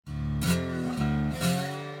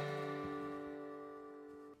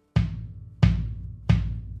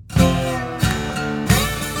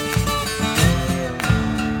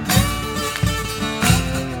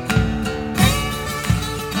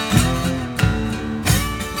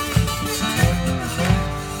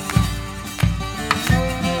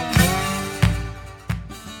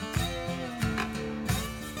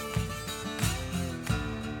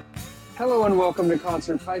welcome to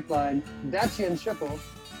Concert Pipeline. That's Jens Schippel.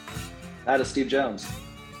 That is Steve Jones.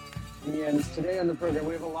 And today on the program,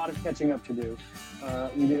 we have a lot of catching up to do.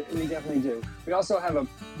 We definitely do. We also have a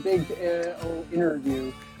big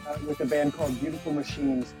interview with a band called Beautiful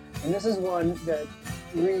Machines. And this is one that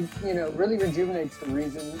really rejuvenates the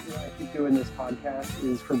reason I keep doing this podcast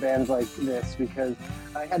is for bands like this, because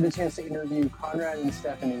I had the chance to interview Conrad and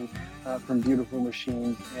Stephanie from Beautiful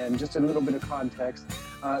Machines. And just a little bit of context,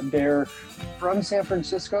 they're from San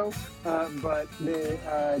Francisco, but they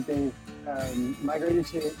migrated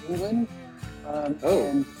to England.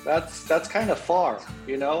 And that's kind of far,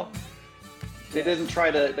 you know. They didn't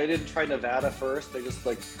try Nevada first. They just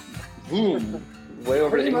boom, way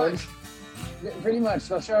over to England. Pretty much.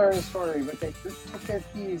 They'll share our story, but they took their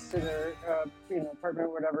keys to their apartment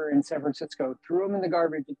or whatever in San Francisco, threw them in the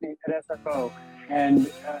garbage at SFO,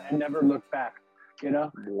 and never looked back. You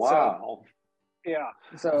know. Wow.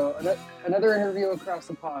 So another interview across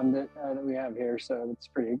the pond that we have here. So it's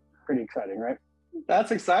pretty exciting, right?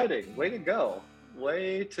 That's exciting. Way to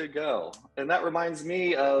go. And that reminds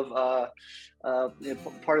me of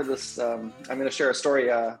part of this. I'm going to share a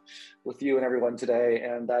story with you and everyone today,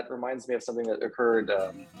 and that reminds me of something that occurred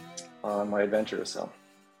on my adventure. So.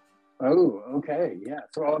 Oh, okay. Yeah.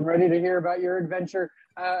 So I'm ready to hear about your adventure.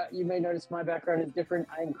 You may notice my background is different.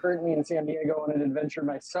 I'm currently in San Diego on an adventure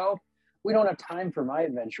myself. We don't have time for my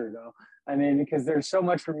adventure, though. I mean, because there's so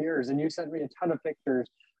much from yours, and you sent me a ton of pictures.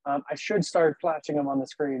 I should start flashing them on the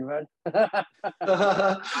screen, but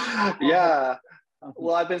yeah.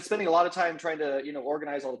 Well, I've been spending a lot of time trying to,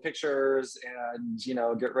 organize all the pictures and,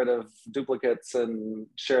 get rid of duplicates and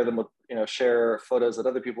share them with, share photos that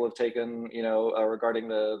other people have taken, regarding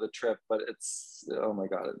the trip. But it's, oh my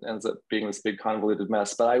God, it ends up being this big convoluted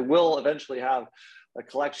mess. But I will eventually have a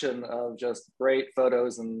collection of just great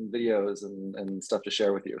photos and videos and stuff to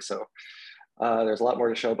share with you. So there's a lot more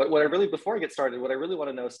to show. But before I get started, what I really want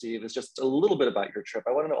to know, Steve, is just a little bit about your trip.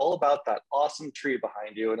 I want to know all about that awesome tree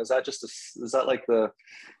behind you. And is that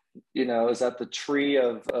the tree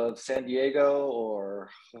of San Diego, or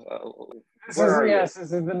this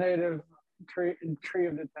is the native tree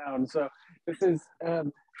of the town. So this is a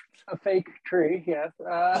fake tree, yes,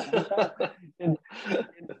 in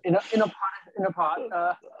a pot.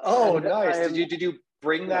 Oh, nice. Did you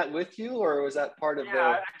bring that with you, or was that part of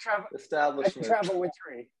the establishment? I travel with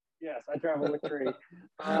tree. Yes, I travel with tree.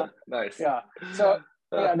 Nice. Yeah. So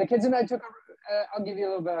the kids and I took I'll give you a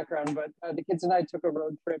little background, but the kids and I took a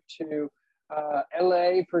road trip to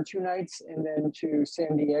LA for 2 nights, and then to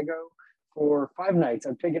San Diego for 5 nights.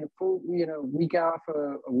 I'm taking a full week off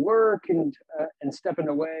of work and stepping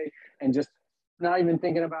away and just not even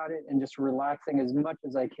thinking about it and just relaxing as much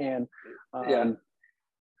as I can.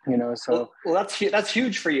 So well, that's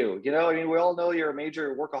huge for you. I mean, we all know you're a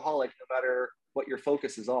major workaholic, no matter what your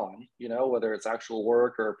focus is on, whether it's actual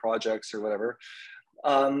work or projects or whatever.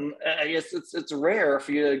 I guess it's rare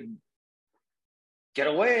for you to get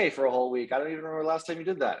away for a whole week. I don't even remember the last time you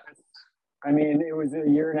did that. I mean, it was a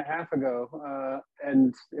year and a half ago,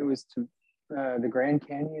 and it was to the Grand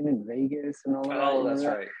Canyon in Vegas and all that. Oh, that's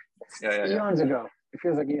right. Yeah. Eons ago. It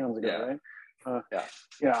feels like eons ago, right?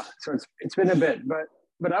 Yeah. So it's been a bit,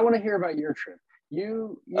 but I want to hear about your trip.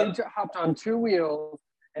 You hopped on 2 wheels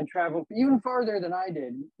and traveled even farther than I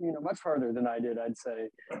did. Much farther than I did, I'd say.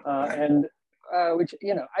 Which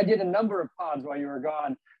I did a number of pods while you were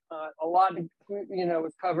gone. A lot,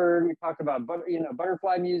 was covered. We talked about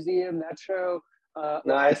Butterfly Museum, that show.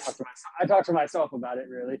 Nice. I talked to myself about it,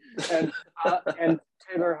 really, and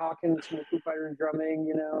Taylor Hawkins from the Foo Fighters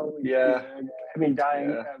drumming.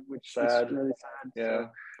 Dying, which sad. is really sad. Yeah.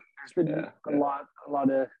 So there's been a lot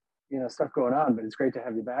of stuff going on, but it's great to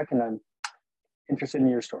have you back, and I'm interested in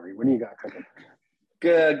your story. What do you got cooking?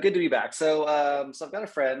 Good to be back. So I've got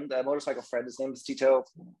a motorcycle friend. His name is Tito,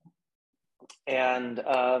 and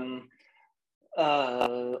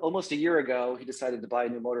almost a year ago, he decided to buy a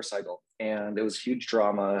new motorcycle, and it was huge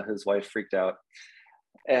drama. His wife freaked out,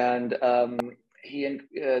 and the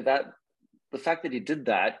fact that he did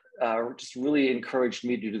that just really encouraged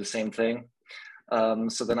me to do the same thing.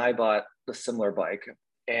 So then I bought a similar bike,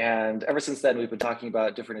 and ever since then, we've been talking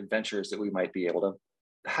about different adventures that we might be able to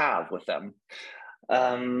have with them.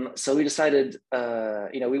 So we decided,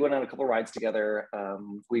 we went on a couple rides together.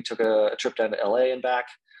 We took a trip down to LA and back,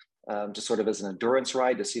 just sort of as an endurance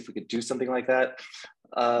ride to see if we could do something like that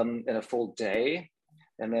in a full day.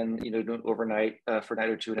 And then, do it overnight for a night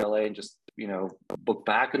or 2 in LA and just, book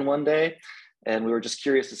back in one day. And we were just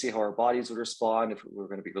curious to see how our bodies would respond, if we were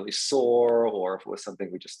going to be really sore or if it was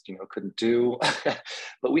something we just, couldn't do.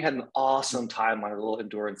 But we had an awesome time on our little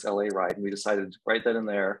endurance LA ride. And we decided right then and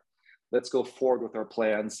there let's go forward with our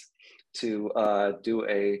plans to do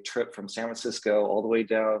a trip from San Francisco all the way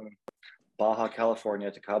down Baja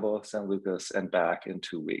California to Cabo San Lucas and back in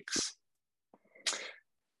 2 weeks.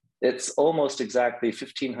 It's almost exactly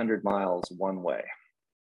 1,500 miles one way.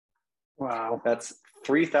 Wow. That's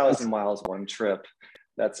 3,000 miles one trip.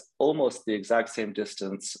 That's almost the exact same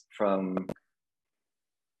distance from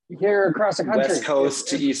here across the country, West Coast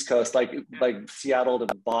to East Coast, like Seattle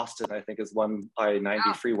to Boston, I think is one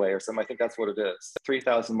I-90 freeway or something. I think that's what it is,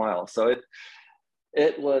 3,000 miles. So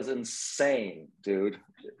it was insane, dude.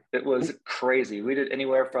 It was crazy. We did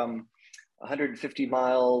anywhere from 150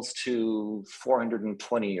 miles to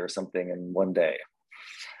 420 or something in one day.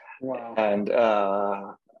 Wow. And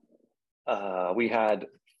we had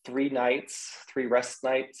 3 rest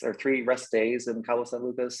days in Cabo San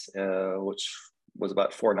Lucas, which was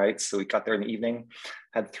about 4 nights. So we got there in the evening,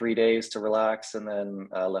 had 3 days to relax, and then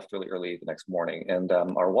left really early the next morning. And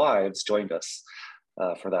our wives joined us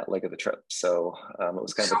for that leg of the trip. So it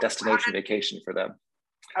was kind of a destination vacation for them.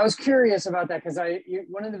 I was curious about that because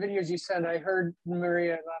one of the videos you sent, I heard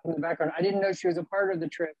Maria laugh in the background. I didn't know she was a part of the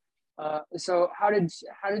trip. So how did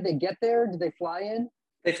they get there? Did they fly in?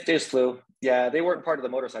 They just flew. Yeah, they weren't part of the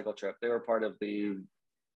motorcycle trip. They were part of the,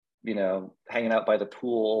 hanging out by the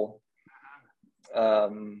pool,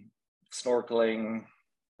 snorkeling,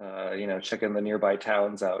 checking the nearby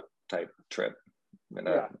towns out type trip in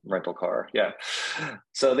a rental car. Yeah.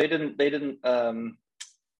 So they didn't, they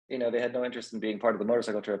had no interest in being part of the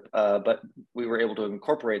motorcycle trip, but we were able to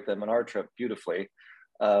incorporate them in our trip beautifully,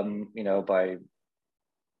 by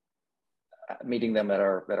meeting them at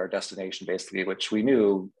our destination, basically, which we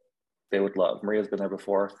knew they would love. Maria's been there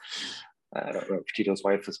before. I don't know if Tito's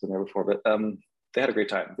wife has been there before, but they had a great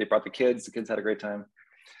time. They brought the kids had a great time.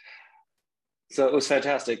 So it was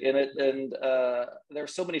fantastic. And there are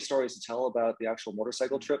so many stories to tell about the actual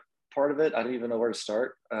motorcycle trip part of it. I don't even know where to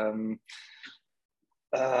start.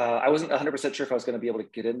 I wasn't 100% sure if I was going to be able to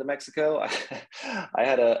get into Mexico. I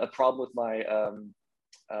had a problem with my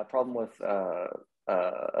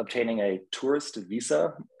obtaining a tourist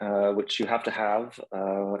visa, which you have to have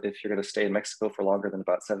if you're going to stay in Mexico for longer than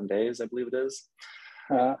about 7 days, I believe it is.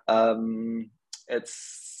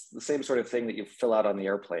 It's the same sort of thing that you fill out on the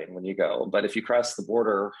airplane when you go. But if you cross the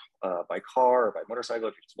border by car or by motorcycle,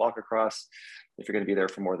 if you just walk across, if you're going to be there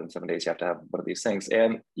for more than 7 days, you have to have one of these things.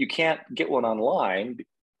 And you can't get one online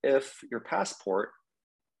if your passport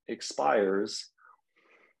expires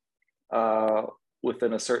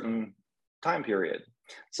within a certain time period.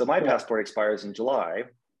 So my passport expires in July,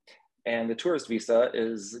 and the tourist visa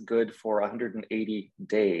is good for 180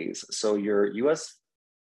 days. So your US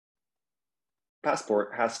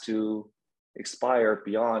passport has to expire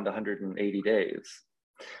beyond 180 days.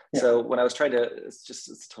 Yeah. So when I was trying to, it's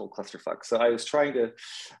a total clusterfuck. So I was trying to,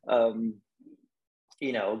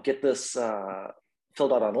 get this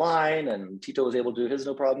filled out online, and Tito was able to do his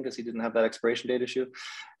no problem because he didn't have that expiration date issue.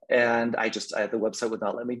 And the website would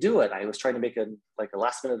not let me do it. I was trying to make a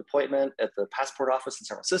last minute appointment at the passport office in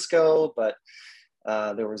San Francisco, but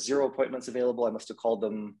there were 0 appointments available. I must have called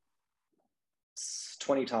them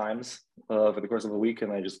 20 times over the course of a week,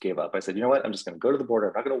 and I just gave up. I said, you know what, I'm just going to go to the border.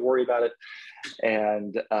 I'm not going to worry about it.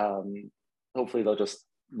 And hopefully they'll just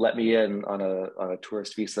let me in on a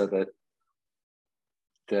tourist visa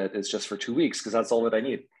that is just for 2 weeks, because that's all that I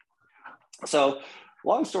need. So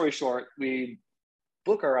long story short, we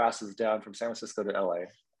book our asses down from San Francisco to LA,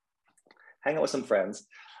 hang out with some friends.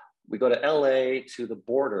 We go to LA to the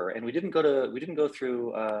border, and we didn't go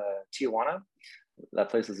through Tijuana. That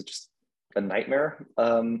place is just a nightmare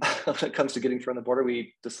when it comes to getting from the border.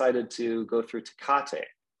 We decided to go through Tecate,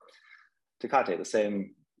 the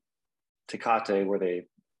same Tecate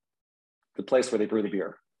the place where they brew the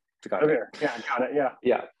beer. Tecate. Okay. Yeah, got it.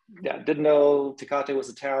 Yeah. Didn't know Tecate was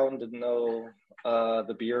a town. Didn't know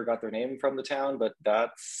the beer got their name from the town, but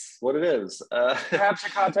that's what it is. Perhaps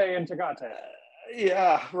Tecate and Tecate.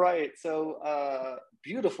 Yeah, right. So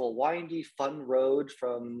beautiful, windy, fun road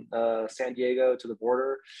from San Diego to the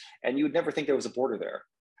border, and you would never think there was a border there.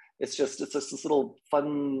 It's just this little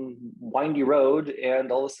fun, windy road,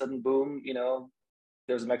 and all of a sudden, boom!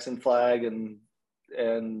 There's a Mexican flag and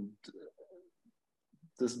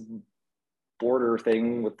this border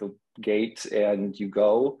thing with the gate, and you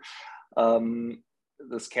go.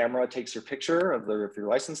 This camera takes your picture of your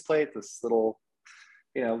license plate. This little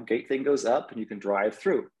gate thing goes up, and you can drive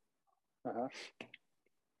through.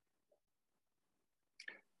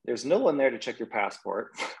 There's no one there to check your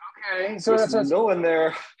passport. Okay, so there's no one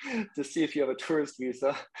there to see if you have a tourist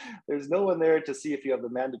visa. There's no one there to see if you have the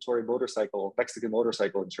mandatory Mexican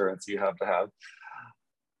motorcycle insurance you have to have.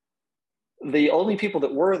 The only people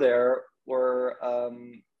that were there were I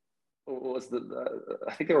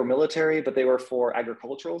think they were military, but they were for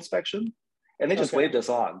agricultural inspection, and they just waved us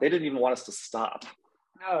on. They didn't even want us to stop.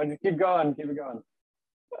 No, just keep going, keep it going.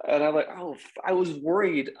 And I'm like, oh, I was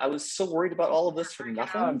worried. I was so worried about all of this for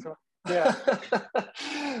nothing. Yeah.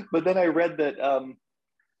 But then I read that,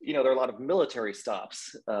 there are a lot of military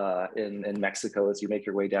stops in Mexico as you make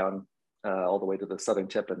your way down all the way to the southern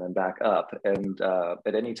tip and then back up. And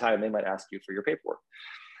at any time, they might ask you for your paperwork.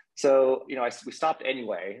 So, we stopped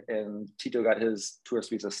anyway, and Tito got his tourist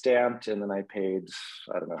visa stamped, and then I paid,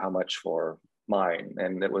 I don't know how much for mine.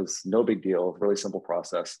 And it was no big deal, really simple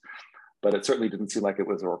process, but it certainly didn't seem like it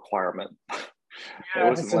was a requirement.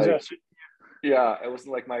 Yeah, it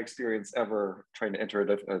wasn't like my experience ever trying to enter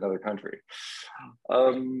another country.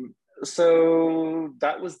 So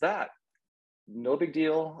that was that. No big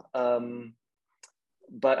deal.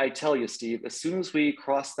 But I tell you, Steve, as soon as we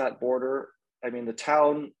crossed that border, I mean, the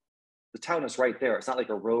town is right there. It's not like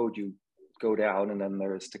a road you go down and then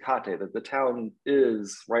there's Tecate. The town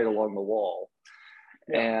is right along the wall.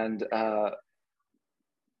 Yeah. And I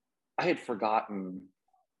had forgotten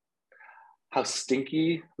how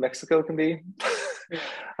stinky Mexico can be.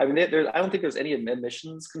 I mean, I don't think there's any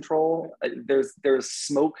emissions control. There's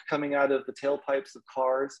smoke coming out of the tailpipes of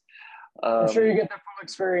cars. I'm sure you get the full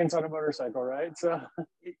experience on a motorcycle, right? So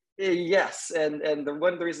yes, and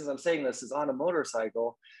one of the reasons I'm saying this is on a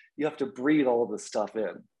motorcycle, you have to breathe all of this stuff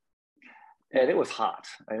in. And it was hot.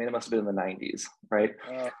 I mean, it must have been in the 90s, right?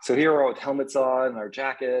 So here we're with helmets on, our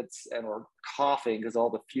jackets, and we're coughing because all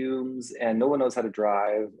the fumes, and no one knows how to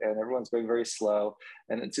drive, and everyone's going very slow.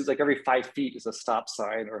 And it seems like every 5 feet is a stop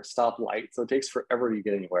sign or a stop light. So it takes forever to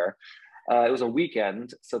get anywhere. It was a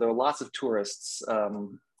weekend, so there were lots of tourists,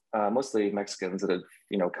 mostly Mexicans that had,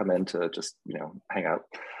 come in to just, hang out.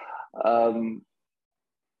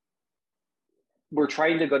 We're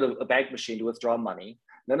trying to go to a bank machine to withdraw money.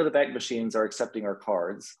 None of the bank machines are accepting our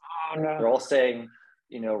cards. Oh, no. They're all saying,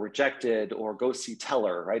 rejected or go see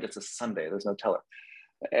teller, right? It's a Sunday, there's no teller.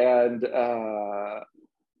 And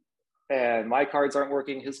my cards aren't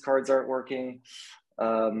working, his cards aren't working.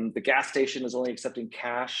 The gas station is only accepting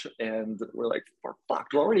cash, and we're like, we're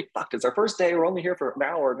fucked. We're already fucked. It's our first day. We're only here for an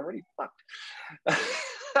hour and we're already fucked.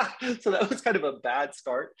 So that was kind of a bad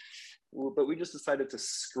start, but we just decided to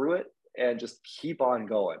screw it and just keep on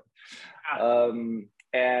going.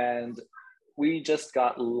 And we just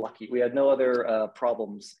got lucky. We had no other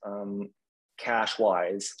problems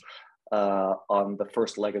cash-wise on the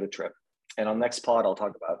first leg of the trip. And on next pod, I'll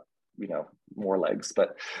talk about more legs.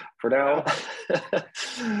 But for now,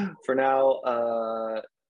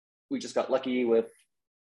 we just got lucky with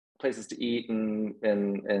places to eat and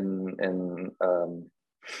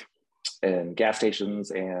gas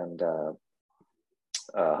stations and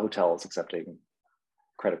hotels accepting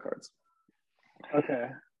credit cards. Okay.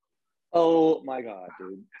 Oh my God,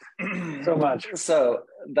 dude. So much. So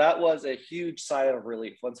that was a huge sigh of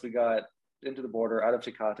relief. Once we got into the border, out of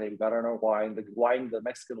Tecate, we got on our wine. The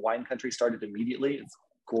Mexican wine country started immediately. It's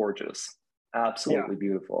gorgeous, absolutely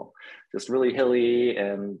beautiful. Just really hilly,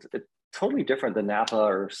 and it's totally different than Napa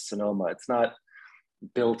or Sonoma. It's not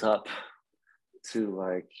built up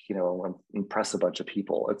to impress a bunch of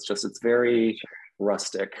people. It's very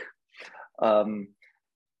rustic.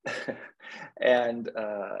 And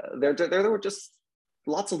there were just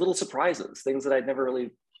lots of little surprises, things that I'd never really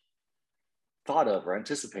thought of or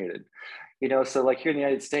anticipated. So like here in the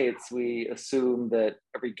United States, we assume that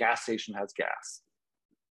every gas station has gas.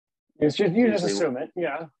 You just assume it.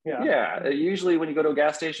 Yeah. Usually when you go to a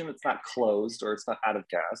gas station, it's not closed or it's not out of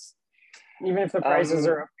gas. Even if the prices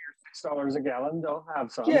are up here $6 a gallon, they'll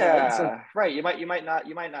have some. Right. You might not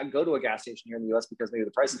go to a gas station here in the US because maybe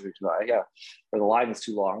the prices are too high. Yeah. Or the line is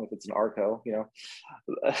too long if it's an Arco,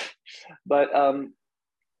 But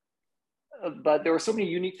there were so many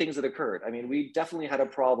unique things that occurred. I mean, we definitely had a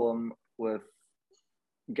problem with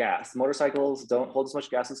gas. Motorcycles don't hold as much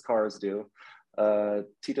gas as cars do.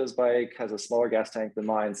 Tito's bike has a smaller gas tank than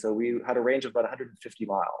mine. So we had a range of about 150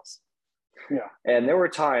 miles. Yeah. And there were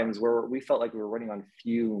times where we felt like we were running on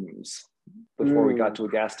fumes before we got to a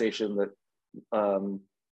gas station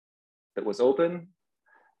that was open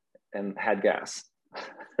and had gas.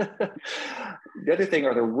 The other thing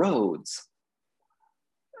are the roads.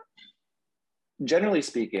 Generally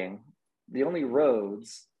speaking, the only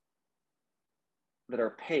roads that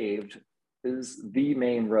are paved is the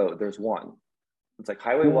main road. There's one. It's like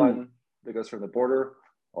Highway 1 that goes from the border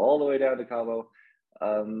all the way down to Cabo.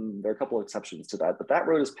 There are a couple of exceptions to that, but that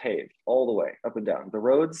road is paved all the way up and down. The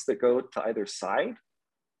roads that go to either side,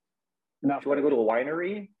 if you want to go to a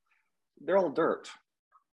winery, they're all dirt.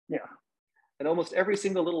 Yeah. And almost every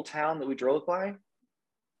single little town that we drove by,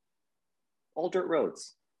 all dirt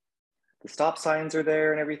roads. The stop signs are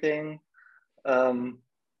there and everything,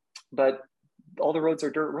 but all the roads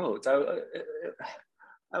are dirt roads.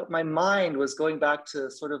 My mind was going back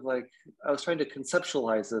to sort of like, I was trying to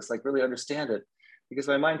conceptualize this, like really understand it, because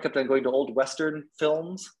my mind kept on going to old Western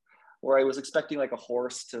films where I was expecting like a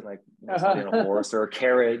horse to like, a horse or a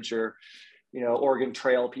carriage or, Oregon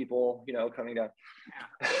Trail people, coming down.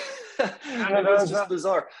 It was just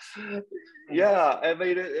bizarre. Yeah, I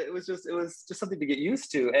mean, it was just something to get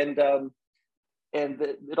used to, and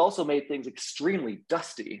it also made things extremely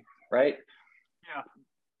dusty, right? Yeah,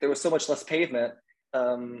 there was so much less pavement,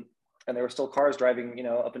 and there were still cars driving,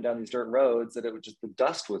 up and down these dirt roads, that it was just, the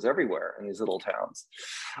dust was everywhere in these little towns.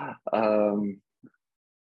 Oh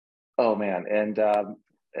man, and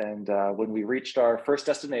when we reached our first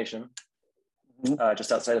destination,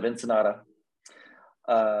 just outside of Ensenada,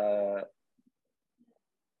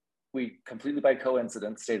 we completely by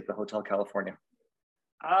coincidence stayed at the Hotel California.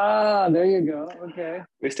 Ah, there you go. Okay.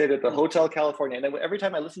 We stayed at the Hotel California. And then every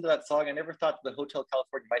time I listened to that song, I never thought the Hotel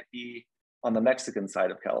California might be on the Mexican side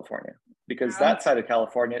of California, because that side of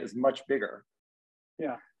California is much bigger.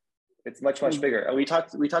 Yeah. It's much, much bigger. And we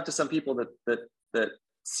talked to some people that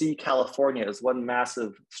see California as one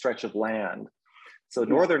massive stretch of land. So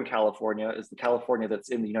Northern California is the California that's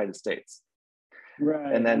in the United States.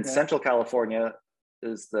 Right. And then Central California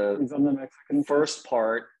is the Mexican first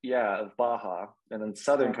part, of Baja. And then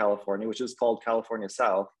Southern California, which is called California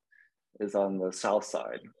South, is on the south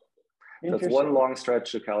side. So it's one long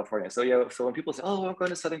stretch of California. So so when people say, "Oh, I'm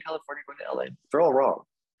going to Southern California, going to LA," they're all wrong.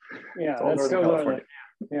 Yeah, it's all that's Northern California.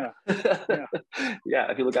 Yeah.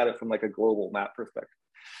 If you look at it from like a global map perspective.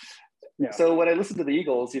 Yeah. So when I listened to the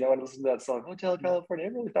Eagles, when I listened to that song, Hotel California, I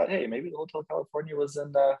really thought, hey, maybe the Hotel California was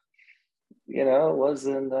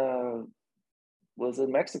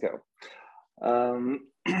in Mexico.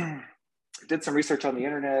 Did some research on the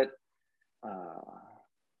internet.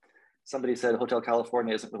 Somebody said Hotel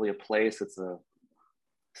California isn't really a place, it's a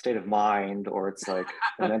state of mind, or it's like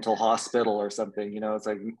a mental hospital or something. It's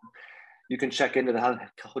like you can check into the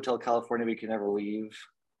Hotel California, but you can never leave.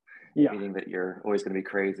 Yeah. Meaning that you're always going to be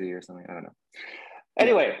crazy or something. I don't know.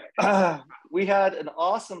 Anyway, we had an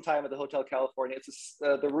awesome time at the Hotel California.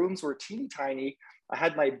 The rooms were teeny tiny. I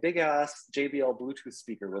had my big ass JBL Bluetooth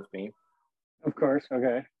speaker with me. Of course.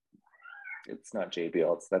 Okay. It's not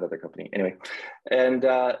JBL, it's that other company. Anyway, and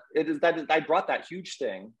I brought that huge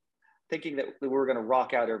thing thinking that we were going to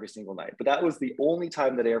rock out every single night. But that was the only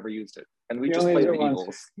time that I ever used it. And we just played the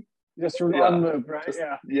Eagles. Just on loop, right?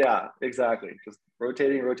 Yeah, exactly. Just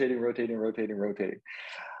rotating. I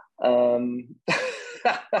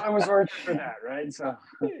was working for that, right? So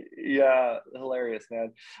yeah, hilarious,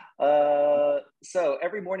 man. So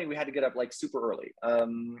every morning we had to get up like super early,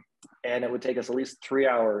 and it would take us at least 3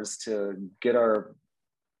 hours to get our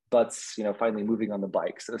butts, finally moving on the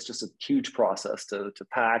bikes. So it's just a huge process to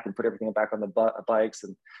pack and put everything back on the bikes,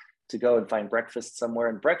 and to go and find breakfast somewhere.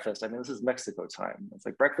 And breakfast, I mean, this is Mexico time. It's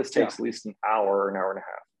like breakfast takes at least an hour and a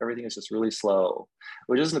half. Everything is just really slow,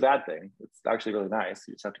 which isn't a bad thing. It's actually really nice.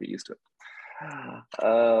 You just have to get used to it.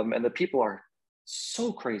 And the people are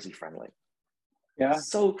so crazy friendly. Yeah.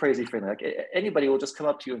 So crazy friendly. Like anybody will just come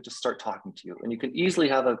up to you and just start talking to you. And you can easily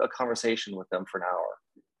have a conversation with them for an hour.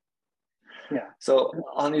 Yeah. So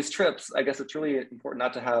on these trips, I guess it's really important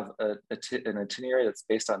not to have an itinerary that's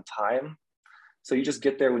based on time. So you just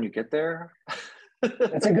get there when you get there.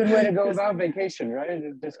 That's a good way to go about vacation, right?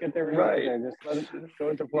 Just get there when you get there. Just let it go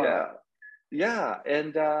with the flow. Yeah.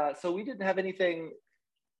 And so we didn't have any,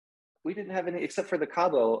 except for the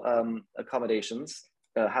Cabo accommodations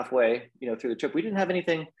halfway, through the trip. We didn't have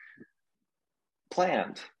anything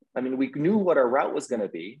planned. I mean, we knew what our route was going to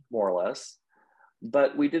be, more or less,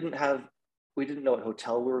 but we didn't know what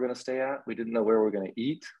hotel we were going to stay at. We didn't know where we were going to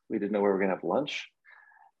eat. We didn't know where we were going to have lunch.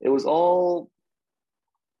 It was all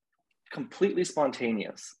completely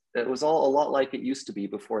spontaneous. It was all a lot like it used to be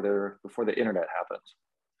before the internet happened.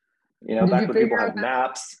 Back when people had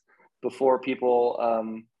maps, before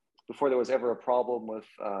there was ever a problem with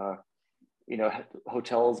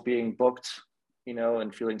hotels being booked,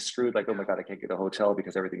 and feeling screwed, like, oh my God, I can't get a hotel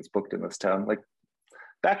because everything's booked in this town. Like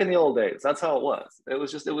back in the old days, that's how it was. It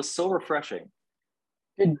was so refreshing.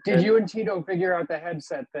 Did you and Tito figure out the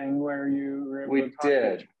headset thing where you were able to talk?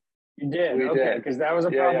 Did. You did? We okay, did. Because that was a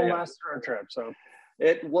problem last road trip. So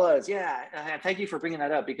it was, thank you for bringing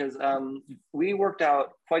that up, because we worked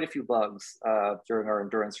out quite a few bugs during our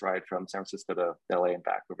endurance ride from San Francisco to LA and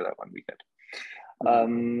back over that one weekend.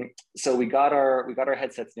 So we got our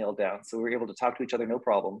headsets nailed down, so we were able to talk to each other, no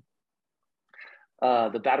problem.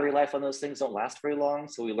 The battery life on those things don't last very long.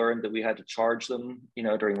 So we learned that we had to charge them,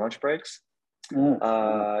 during lunch breaks.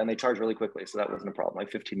 And they charge really quickly. So that wasn't a problem.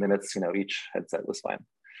 Like 15 minutes, each headset was fine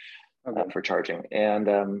for charging. And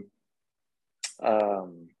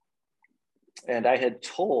I had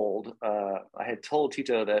told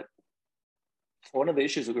Tito that one of the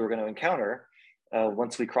issues that we were going to encounter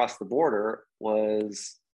once we crossed the border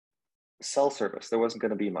was cell service. There wasn't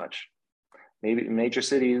going to be much. Maybe in major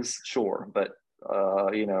cities, sure, but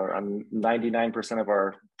on 99% of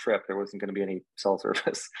our trip, there wasn't going to be any cell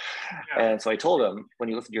service. Yeah. And so I told him, when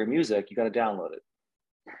you listen to your music, you got to download it.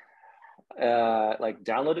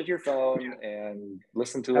 Download it to your phone and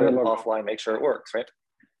listen to it offline, make sure it works, right?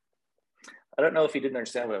 I don't know if he didn't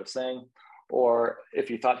understand what I was saying or if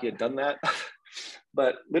he thought he had done that,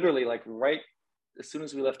 but literally right as soon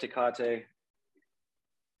as we left Tecate,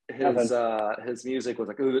 his music was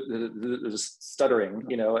was stuttering,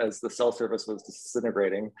 as the cell service was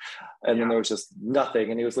disintegrating, and then there was just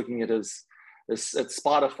nothing. And he was looking at at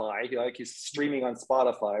Spotify, he's streaming on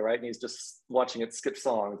Spotify, right? And he's just watching it skip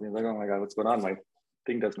songs, and he's like, "Oh my God, what's going on? My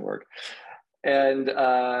thing doesn't work." And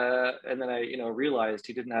then I, realized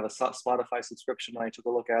he didn't have a Spotify subscription when I took a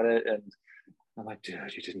look at it, and I'm like,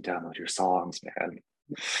 "Dude, you didn't download your songs, man."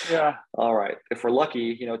 Yeah. All right. If we're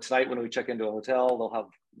lucky, tonight when we check into a hotel, they'll have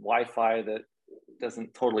Wi-Fi that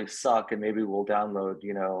doesn't totally suck, and maybe we'll download,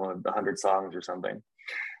 100 songs or something.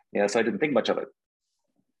 So I didn't think much of it.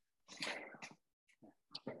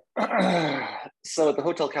 So at the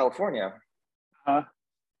Hotel California, I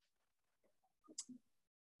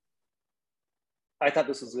thought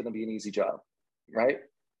this was going to be an easy job, right?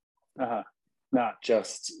 Not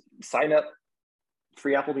just sign up.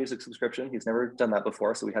 Free Apple Music subscription. He's never done that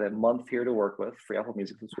before. So we had a month here to work with. Free Apple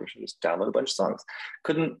Music subscription, just download a bunch of songs.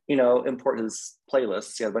 Couldn't, import his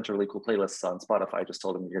playlists. He had a bunch of really cool playlists on Spotify. I just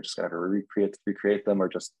told him, you're just gonna have to recreate them, or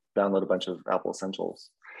just download a bunch of Apple essential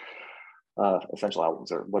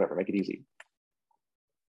albums or whatever, make it easy.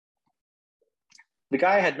 The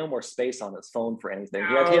guy had no more space on his phone for anything.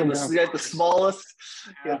 He had the smallest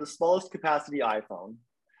capacity iPhone.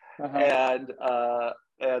 And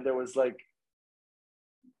there was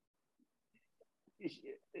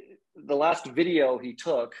the last video he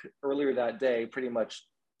took earlier that day pretty much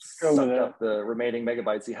sucked up the remaining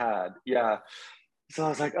megabytes he had. Yeah. So I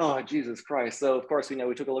was like, oh, Jesus Christ. So of course, we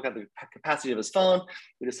took a look at the capacity of his phone.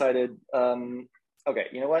 We decided, okay,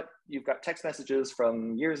 you know what? You've got text messages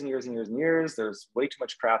from years and years and years and years. There's way too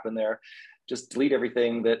much crap in there. Just delete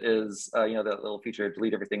everything that is, that little feature,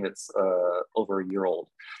 delete everything that's over a year old.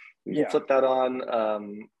 We flipped that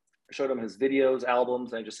on. Showed him his videos,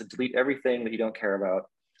 albums, and I just said, delete everything that you don't care about.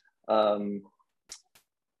 And,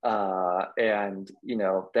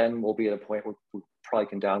 then we'll be at a point where we probably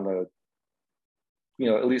can download,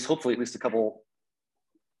 hopefully at least a couple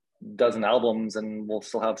dozen albums, and we'll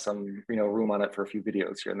still have some, room on it for a few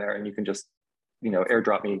videos here and there. And you can just,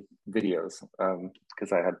 airdrop me videos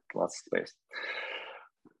because I had lots of space.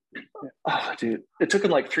 Oh, dude, it took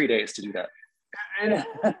him 3 days to do that.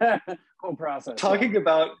 Whole process. Talking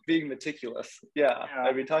about being meticulous. Yeah.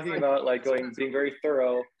 I mean, talking about being very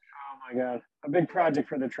thorough. Oh my God. A big project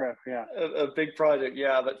for the trip. Yeah. A big project.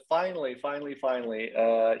 Yeah. But finally, he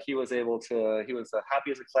was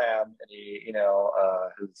happy as a clam, and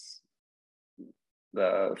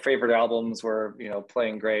the favorite albums were,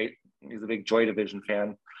 playing great. He's a big Joy Division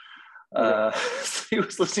fan. So he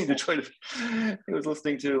was listening to Joy Division. He was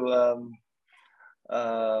listening to,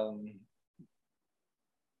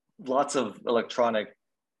 lots of electronic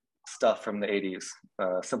stuff from the 80s,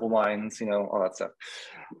 Simple Minds, all that stuff.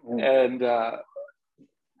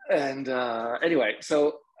 And anyway,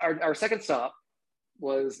 so our second stop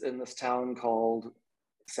was in this town called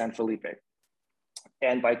San Felipe.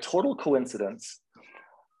 And by total coincidence,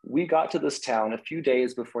 we got to this town a few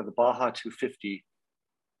days before the Baja 250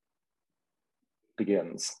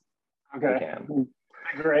 begins. Okay.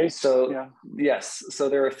 Race. So yes, so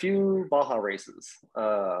there are a few Baja races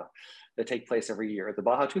that take place every year. The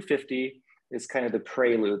Baja 250 is kind of the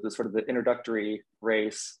prelude, the sort of the introductory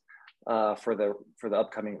race for the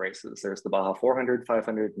upcoming races. There's the Baja 400,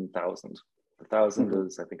 500, and 1000. The 1000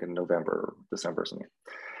 is, I think, in November, December, something.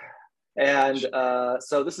 And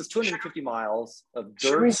so this is 250 miles of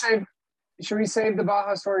dirt. Should we save the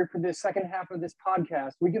Baja story for the second half of this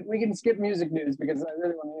podcast? We can skip music news because I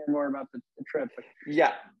really want to hear more about the trip.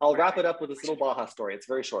 Yeah, I'll wrap it up with this little Baja story. It's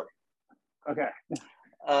very short. Okay.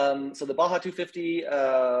 So the Baja 250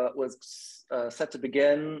 was set to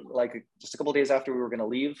begin just a couple of days after we were going to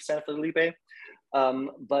leave San Felipe.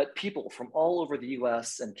 But people from all over the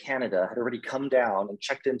US and Canada had already come down and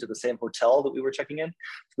checked into the same hotel that we were checking in.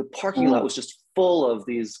 So the parking lot was just full of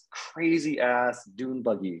these crazy ass dune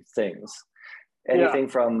buggy things. Anything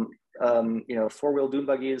from four-wheel dune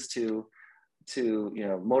buggies to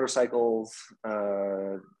motorcycles,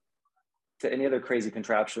 to any other crazy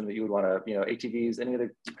contraption that you would want to, ATVs, any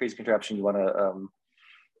other crazy contraption you want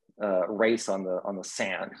to race on the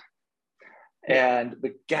sand. And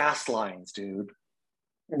the gas lines, dude.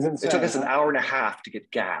 It took us an hour and a half to get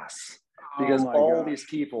gas because all these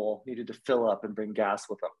people needed to fill up and bring gas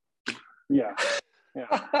with them. Yeah.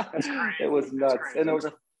 That's crazy. It was nuts. And there was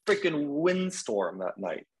a freaking windstorm that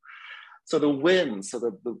night. So the winds,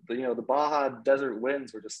 the Baja desert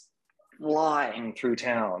winds were just flying through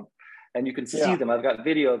town. And you can see them. I've got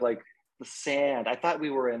video of like the sand. I thought we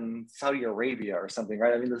were in Saudi Arabia or something,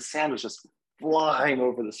 right? I mean, the sand was just flying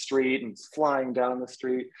over the street and flying down the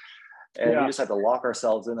street. And we just had to lock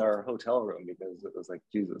ourselves in our hotel room because it was like,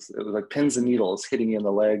 Jesus, it was like pins and needles hitting you in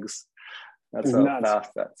the legs. That's how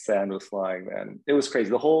fast that sand was flying, man. It was crazy.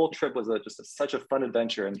 The whole trip was such a fun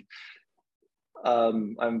adventure. And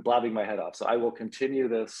I'm blabbing my head off. So I will continue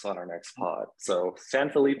this on our next pod. So San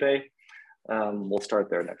Felipe, we'll start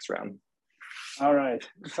there next round. All right.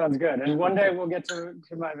 Sounds good. And one day we'll get to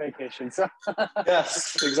my vacation. So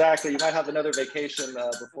yes, exactly. You might have another vacation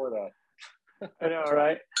before that. I know,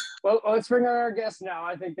 right? Well, let's bring on our guests now.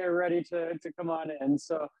 I think they're ready to come on in.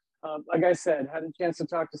 So like I said, had a chance to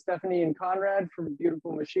talk to Stephanie and Conrad from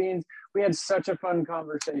Beautiful Machines. We had such a fun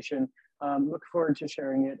conversation. Look forward to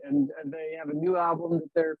sharing it. And they have a new album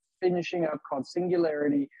that they're finishing up called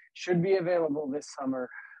Singularity. Should be available this summer.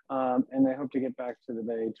 And they hope to get back to the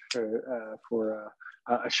Bay for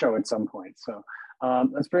a show at some point. So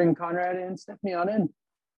let's bring Conrad and Stephanie on in.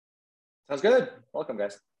 Sounds good. Welcome,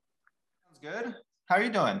 guys. Sounds good. How are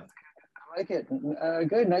you doing? I like it.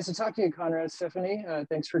 Good. Nice to talk to you, Conrad, Stephanie.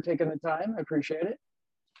 Thanks for taking the time. I appreciate it.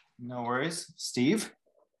 No worries. Steve?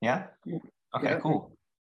 Yeah? Okay, cool.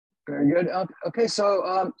 Very good. Okay,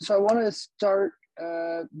 so I want to start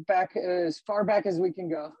back as far back as we can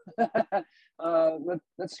go.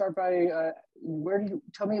 Let's start by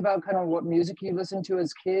tell me about kind of what music you listened to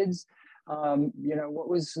as kids. What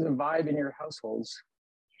was the vibe in your households?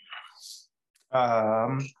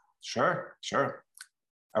 Sure.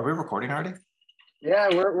 Are we recording already? Yeah,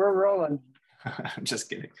 we're rolling. I'm just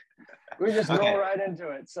kidding. We just roll right into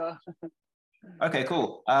it. So. Okay,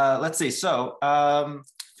 cool. Let's see. So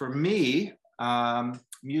for me,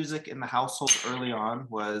 music in the household early on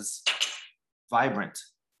was vibrant.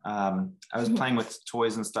 I was playing with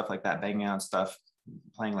toys and stuff like that, banging on stuff,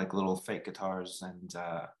 playing like little fake guitars and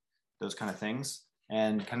those kind of things.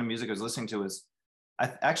 And kind of music I was listening to was,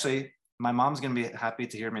 actually, my mom's going to be happy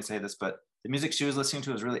to hear me say this, but the music she was listening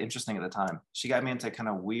to was really interesting at the time. She got me into kind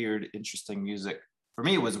of weird, interesting music. For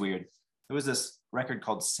me, it was weird. It was this record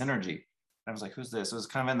called Synergy. I was like, who's this? It was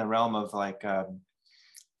kind of in the realm of like, I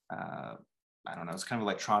don't know, it's kind of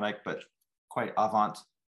electronic, but quite avant,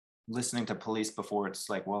 listening to Police before it's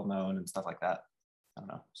like well known and stuff like that. I don't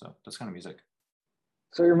know. So that's kind of music.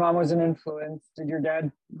 So your mom was an influence. Did your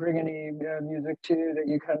dad bring any music to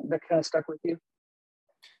you that kind of stuck with you?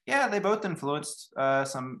 Yeah, they both influenced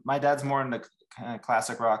some. My dad's more into kind of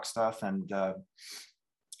classic rock stuff, and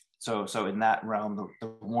so in that realm, the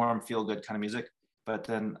warm, feel good kind of music. But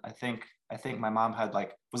then I think my mom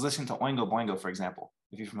was listening to Oingo Boingo, for example.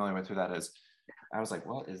 If you're familiar with who that is, I was like,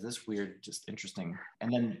 "Well, is this weird? Just interesting."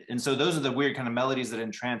 And so those are the weird kind of melodies that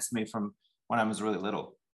entranced me from when I was really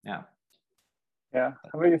little. Yeah. Yeah.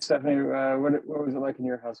 How about you, Stephanie? What was it like in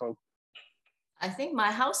your household? I think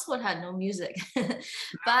my household had no music, but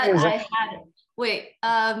I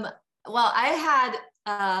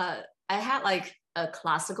had like a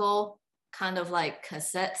classical kind of like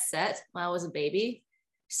cassette set when I was a baby.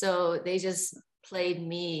 So they just played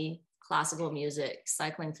me classical music,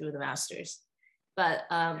 cycling through the masters. But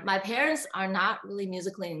my parents are not really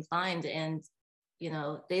musically inclined, and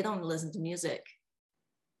they don't listen to music,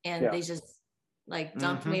 and they just like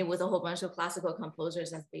dumped me with a whole bunch of classical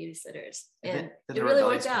composers as babysitters, and it really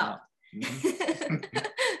worked out.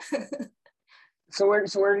 So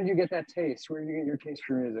where did you get that taste? Where did you get your taste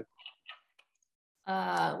for music?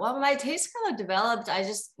 Well, my taste kind of developed. I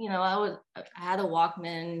just, I had a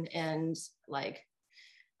Walkman, and like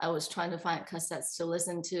I was trying to find cassettes to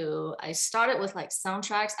listen to. I started with like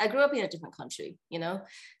soundtracks. I grew up in a different country,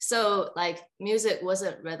 so like music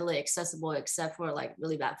wasn't readily accessible except for like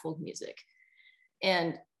really bad folk music.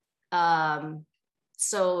 And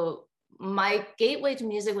so my gateway to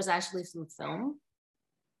music was actually through film.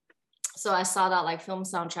 So I sought out like film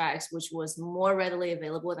soundtracks, which was more readily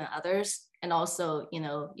available than others. And also,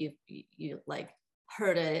 you like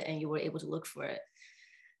heard it and you were able to look for it.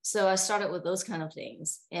 So I started with those kind of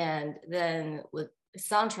things. And then with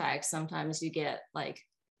soundtracks, sometimes you get like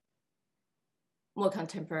more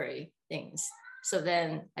contemporary things. So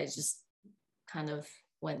then I just kind of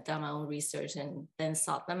went down my own research and then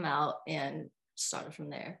sought them out and started from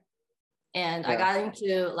there. And I got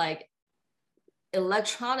into like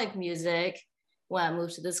electronic music when I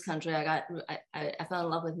moved to this country. I fell in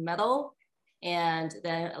love with metal and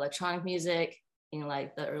then electronic music in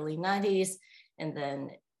like the early 90s. And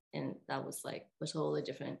that was like a totally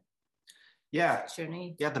different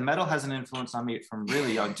journey. Yeah, the metal has an influence on me from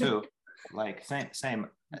really young too. Like same.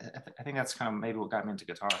 I think that's kind of maybe what got me into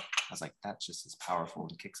guitar. I was like, that's just as powerful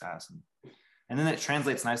and kicks ass. And then it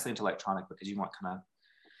translates nicely into electronic because you want kind of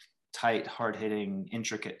tight, hard-hitting,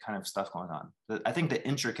 intricate kind of stuff going on. I think the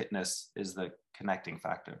intricateness is the connecting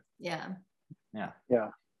factor. Yeah.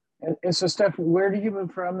 And so, Steph, where did you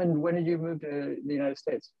move from, and when did you move to the United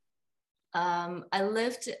States? I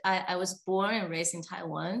was born and raised in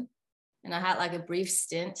Taiwan, and I had like a brief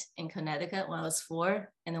stint in Connecticut when I was 4,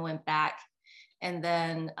 and then went back, and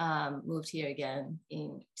then moved here again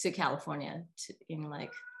to California in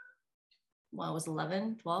like when I was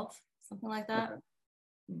 11, 12, something like that. Okay.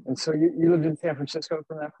 And so you lived in San Francisco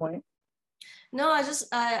from that point? No, I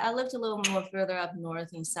lived a little more further up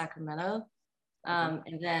north in Sacramento.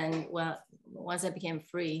 And then once I became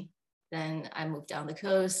free, then I moved down the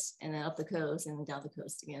coast and then up the coast and then down the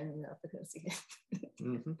coast again and up the coast again.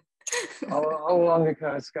 Mm-hmm. all along the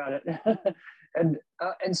coast, got it.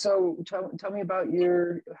 And so tell me about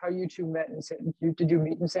how you two met did you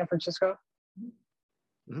meet in San Francisco?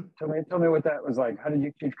 Mm-hmm. Tell me what that was like. How did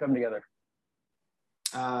you two come together?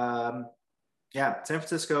 San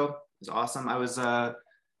Francisco was awesome. I was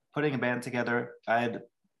putting a band together. I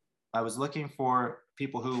was looking for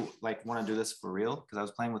people who like want to do this for real, because I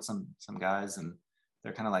was playing with some guys and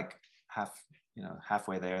they're kind of like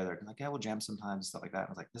halfway there. They're like, yeah, we'll jam sometimes, stuff like that. I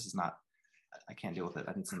was like, I can't deal with it.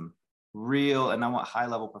 I need some real, and I want high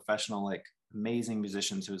level professional, like amazing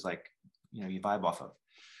musicians who's like, you vibe off of.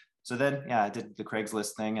 So then, I did the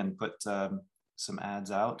Craigslist thing and put some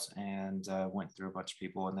ads out and went through a bunch of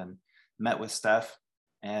people and then met with Steph,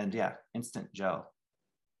 and instant gel.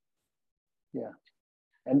 Yeah.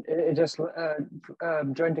 And it just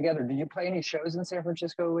joined together. Did you play any shows in San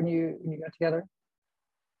Francisco when you got together?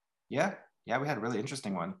 Yeah, we had a really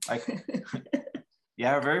interesting one. Like,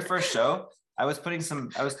 our very first show, I was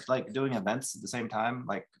like doing events at the same time,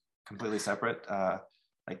 like completely separate,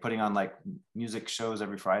 like putting on like music shows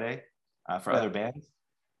every Friday for other bands.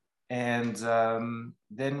 And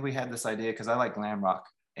then we had this idea, because I like glam rock,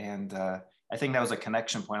 and I think that was a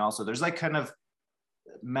connection point also. There's like kind of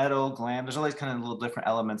metal, glam, there's always kind of little different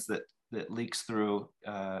elements that leaks through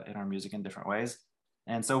in our music in different ways.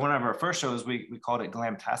 And so one of our first shows, we called it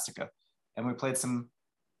Glamtastica, and we played some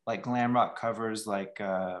like glam rock covers like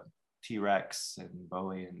T-Rex and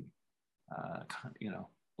Bowie and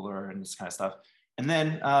Blur and this kind of stuff. And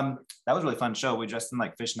then that was a really fun show. We dressed in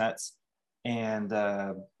like fishnets and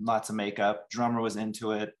lots of makeup. Drummer was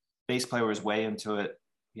into it. Bass player was way into it.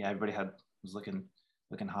 Yeah, everybody was looking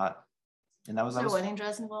hot. And that was a wedding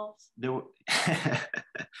dress involved? There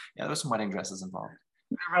was some wedding dresses involved.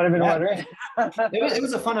 Might have been wedding. It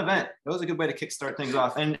was a fun event. It was a good way to kickstart things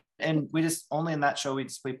off. And we just only in that show we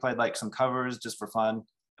played like some covers just for fun.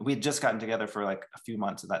 We had just gotten together for like a few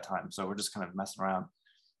months at that time, so we're just kind of messing around.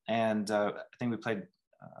 And I think we played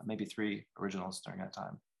maybe 3 originals during that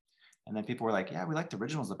time. And then people were like, "Yeah, we like the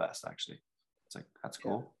originals the best, actually." It's like, that's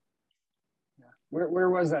cool. Yeah. Where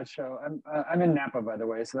was that show? I'm in Napa, by the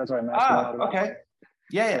way, so that's why I'm asking. Okay.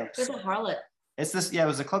 Yeah. It's a Harlot. It's this. Yeah, it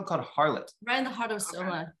was a club called Harlot. Right in the heart of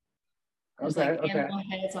Soma. There's like animal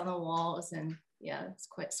heads on the walls, and it's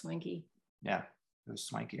quite swanky. Yeah, it was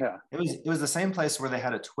swanky. Yeah. It was the same place where they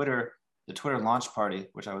had the Twitter launch party,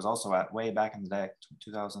 which I was also at way back in the day,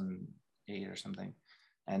 2008 or something.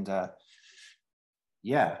 And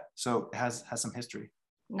so it has some history.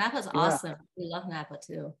 Napa's awesome. We love Napa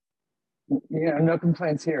too. Yeah, no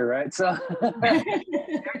complaints here, right? So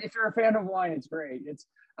if you're a fan of wine, it's great.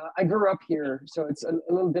 I grew up here, so it's a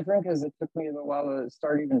little different because it took me a little while to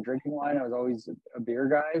start even drinking wine. I was always a beer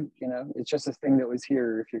guy, it's just a thing that was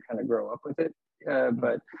here if you kind of grow up with it.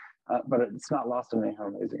 But it's not lost on me how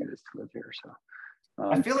amazing it is to live here. So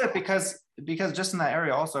I feel like because just in that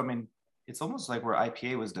area also, I mean, it's almost like where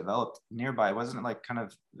IPA was developed nearby, wasn't it? Like kind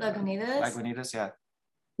of Lagunitas, yeah.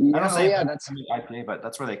 I don't say that's IPA, but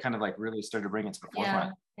that's where they kind of like really started to bring it to the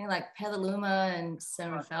forefront. I think like Petaluma and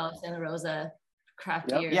Santa Rosa craft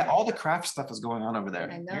beer. Yeah, all the craft stuff is going on over there.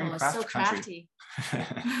 I know, it's so crafty.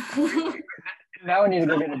 Now we need to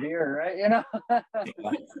go get a beer, right?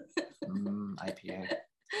 IPA.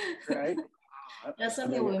 right? That's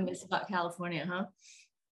something we miss about California, huh?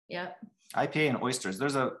 Yeah. IPA and oysters.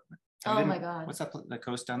 There's a. Oh my God. What's that? The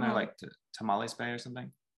coast down there, like Tamales Bay or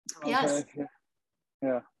something? Yes. Okay.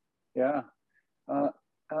 Yeah.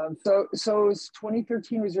 So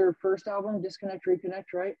 2013 was your first album, Disconnect, Reconnect,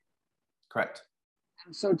 right? Correct.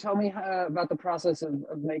 So tell me about the process of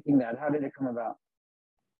making that. How did it come about?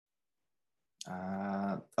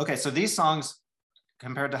 Okay, so these songs,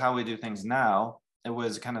 compared to how we do things now, it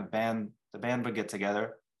was kind of the band would get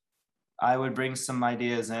together. I would bring some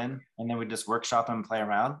ideas in, and then we'd just workshop them and play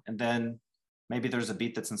around. And then maybe there's a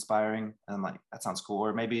beat that's inspiring, and I'm like, that sounds cool.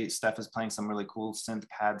 Or maybe Steph is playing some really cool synth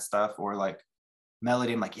pad stuff, or like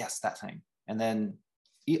melody. I'm like, yes, that thing. And then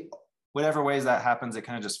whatever ways that happens, it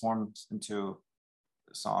kind of just forms into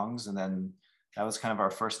songs. And then that was kind of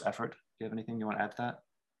our first effort. Do you have anything you want to add to that?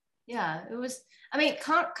 Yeah, it was, I mean,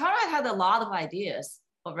 Conrad had a lot of ideas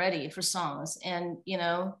already for songs. And, you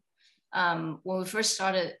know, when we first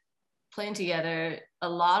started playing together, a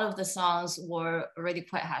lot of the songs were already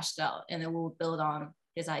quite hashed out, and then we'll build on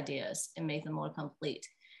his ideas and make them more complete.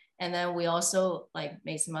 And then we also like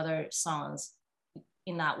made some other songs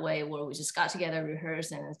in that way where we just got together,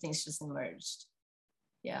 rehearsed, and things just emerged.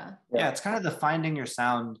 Yeah, it's kind of the Finding Your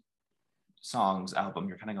Sound songs album.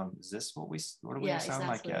 You're kind of going, is this what do we sound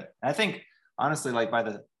like yet? And I think honestly, like by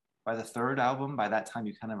the third album, by that time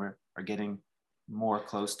you kind of are getting more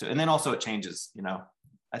close to, and then also it changes, you know.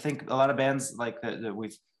 I think a lot of bands like that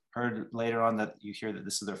we've heard later on, that you hear that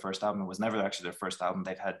this is their first album. It was never actually their first album.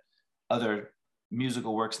 They've had other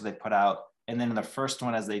musical works that they put out, and then the first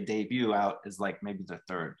one as they debut out is like maybe their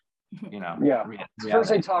third, you know. Yeah. First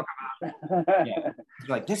they talk about it. Yeah.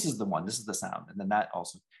 Like, this is the one, this is the sound. And then that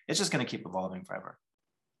also, it's just going to keep evolving forever.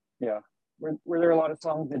 Yeah. Were there a lot of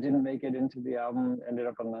songs that didn't make it into the album, ended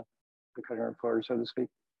up on the cutting room floor, so to speak?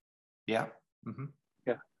 Yeah. Mm-hmm.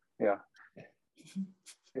 Yeah.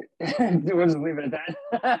 We'll just leave it at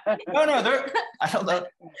that. No, I don't know.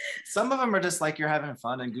 Some of them are just like you're having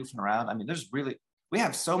fun and goofing around. I mean, we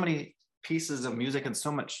have so many pieces of music and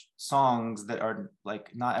so much songs that are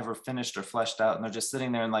like not ever finished or fleshed out, and they're just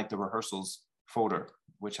sitting there in like the rehearsals folder,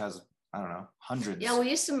 which has, I don't know, hundreds. Yeah, we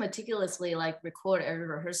used to meticulously like record every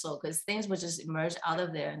rehearsal because things would just emerge out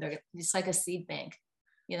of there, and it's like a seed bank,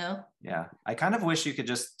 you know? Yeah, I kind of wish you could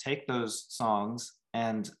just take those songs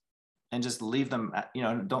and just leave them, you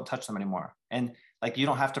know, don't touch them anymore. And like, you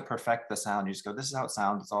don't have to perfect the sound. You just go, this is how it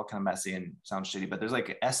sounds. It's all kind of messy and sounds shitty, but there's like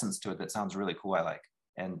an essence to it that sounds really cool. I like,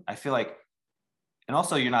 and I feel like, and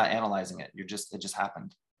also you're not analyzing it. It just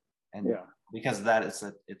happened. And because of that,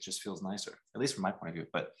 it just feels nicer, at least from my point of view,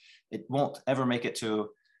 but it won't ever make it to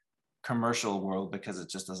commercial world because it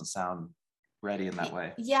just doesn't sound ready in that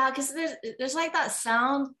way. Yeah. Cause there's like that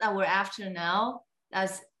sound that we're after now.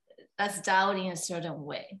 That's dialed in a certain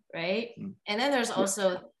way, right? And then there's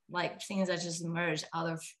also like things that just emerge out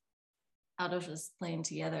of us playing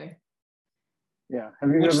together. Yeah, have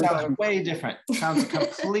you Which ever sounds way different? Sounds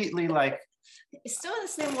completely like it's still in the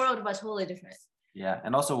same world, but totally different. Yeah,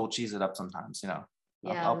 and also we'll cheese it up sometimes, you know.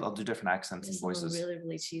 Yeah, I'll do different accents and voices. Really,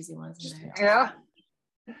 really cheesy ones in there.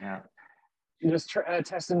 Yeah. You're just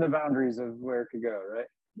testing the boundaries of where it could go, right?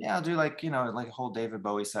 Yeah, I'll do like, you know, like a whole David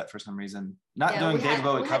Bowie set for some reason. Not doing David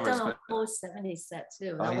Bowie covers, but a whole 70s set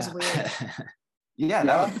too. That was weird.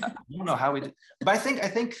 I don't know how we did, but I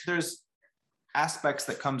think there's aspects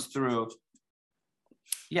that comes through.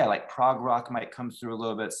 Yeah, like prog rock might come through a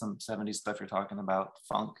little bit, some 70s stuff you're talking about,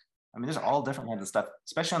 funk. I mean, there's all different kinds of stuff,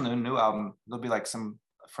 especially on the new album. There'll be like some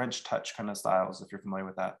French touch kind of styles, if you're familiar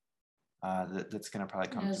with that. That's gonna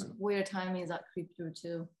probably come There's through. Weird timings that creep through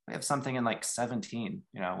too. We have something in like 17,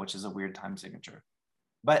 you know, which is a weird time signature.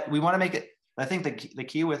 But we want to make it, I think the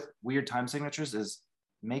key with weird time signatures is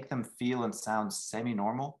make them feel and sound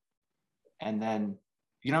semi-normal. And then,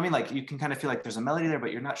 you know what I mean? Like you can kind of feel like there's a melody there,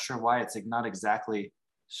 but you're not sure why. It's like not exactly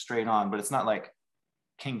straight on, but it's not like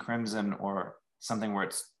King Crimson or something where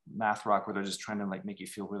it's math rock where they're just trying to like make you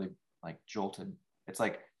feel really like jolted. It's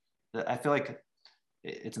like, I feel like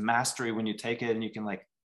it's mastery when you take it and you can like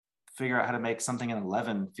figure out how to make something in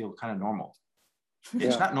 11 feel kind of normal.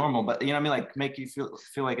 It's not normal, but you know what I mean? Like make you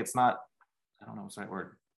feel like it's not, I don't know what's the right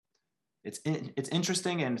word. It's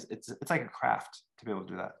interesting, and it's like a craft to be able to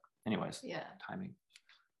do that. Anyways, timing.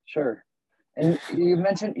 Sure. And you've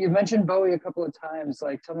mentioned Bowie a couple of times.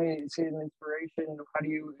 Like, tell me, see an inspiration. How do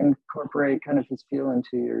you incorporate kind of his feel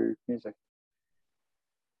into your music?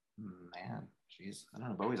 Man, geez, I don't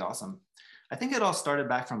know. Bowie's awesome. I think it all started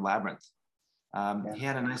back from Labyrinth. He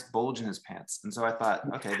had a nice bulge in his pants, and so I thought,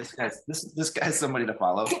 okay, this guy's somebody to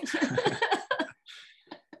follow.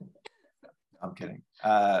 I'm kidding.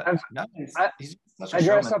 No, Such a I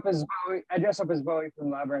dressed showman. up as Bowie. I dressed up as Bowie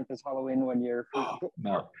from Labyrinth this Halloween one year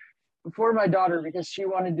No. for my daughter because she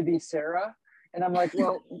wanted to be Sarah, and I'm like,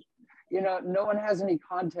 well, no one has any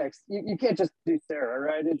context. You can't just do Sarah,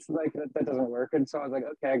 right? It's like that doesn't work. And so I was like,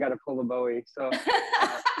 okay, I got to pull the Bowie. So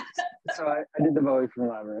I did the Bowie from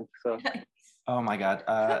Labyrinth. So Oh my God.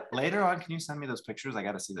 Later on, can you send me those pictures? I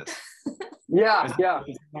got to see this. yeah.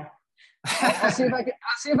 I'll see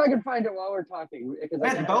if I can find it while we're talking.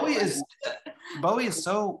 Man, Bowie is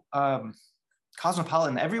so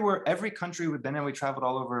cosmopolitan. Every country we've been in, we traveled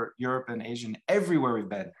all over Europe and Asia, and everywhere we've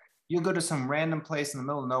been. You'll go to some random place in the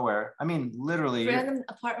middle of nowhere. I mean, literally. Random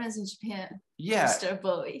apartments in Japan. Yeah. Mr.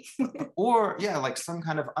 Bowie. Or yeah, like some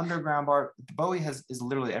kind of underground bar. Bowie is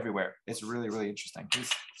literally everywhere. It's really, really interesting. He's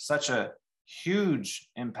such a huge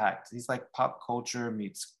impact. He's like pop culture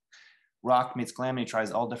meets rock meets glam, and he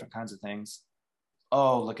tries all different kinds of things.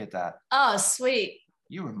 Oh, look at that. Oh, sweet.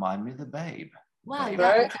 You remind me of the Babe. Wow, you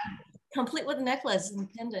Right? got complete with necklace and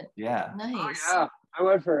pendant. Yeah. Nice. Oh, yeah, I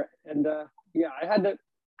went for it, and I had to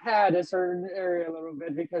pad a certain area a little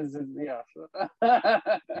bit because because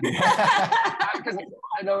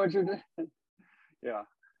I know what you're doing. Yeah,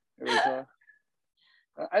 it was.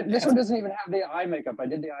 This one doesn't even have the eye makeup. I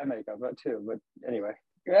did the eye makeup too, but anyway.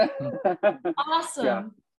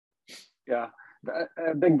 Awesome. Yeah,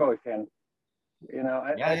 a big Bowie fan.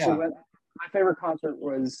 I actually went. My favorite concert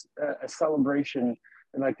was a celebration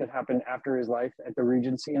like that happened after his life at the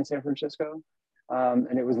Regency in San Francisco,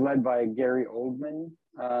 and it was led by Gary Oldman,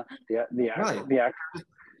 the actor. Really? The actor.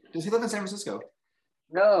 Does he live in San Francisco?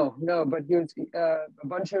 No, but he was, a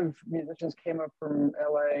bunch of musicians came up from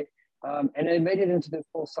LA, and it made it into this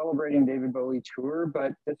whole celebrating David Bowie tour.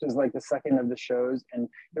 But this was like the second of the shows, and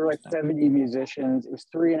there were like 70 musicians. It was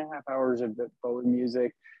 3.5 hours of the Bowie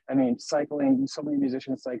music. I mean, cycling, so many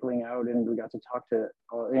musicians cycling out, and we got to talk to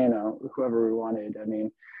whoever we wanted. I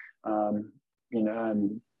mean,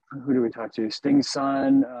 who do we talk to? Sting's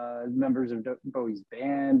son, members of Bowie's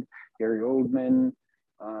band, Gary Oldman.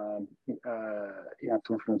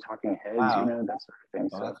 Someone from the Talking Heads, Wow. That sort of thing.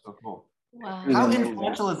 Oh, So that's so cool. Wow. How amazing.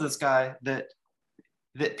 influential is this guy that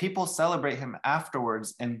people celebrate him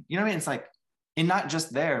afterwards? And you know what I mean? It's like, and not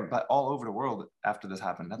just there, but all over the world after this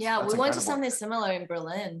happened. That's We went to incredible. something similar in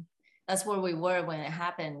Berlin. That's where we were when it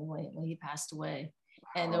happened, when he passed away.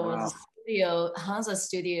 And there was a studio, Hansa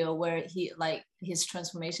studio, where his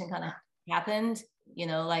transformation kind of happened,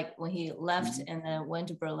 like when he left and then went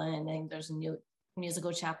to Berlin, and there's a new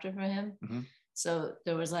musical chapter for him. Mm-hmm. So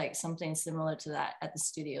there was like something similar to that at the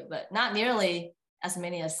studio, but not nearly as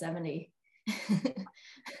many as 70.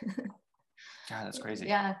 God, that's crazy.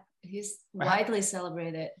 Yeah, he's widely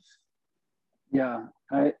celebrated. Yeah,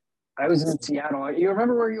 I was in Seattle. You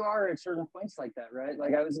remember where you are at certain points like that, right?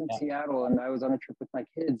 Like I was in Seattle, and I was on a trip with my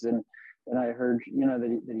kids, and I heard,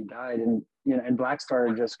 that he died, and and Black Star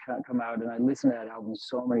had just come out, and I listened to that album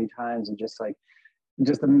so many times, and just the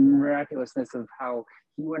miraculousness of how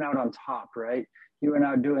he went out on top, right? He went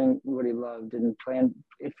out doing what he loved and planned.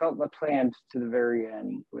 It felt planned to the very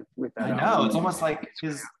end with that. I know. album. It's almost like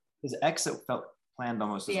his exit felt planned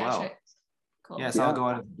almost as well. Theatrics. Cool. Yes, I'll go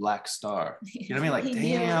out as Black Star. You know what I mean? Like, He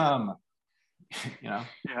knew. damn. Yeah.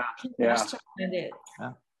 It.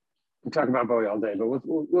 We talk about Bowie all day, but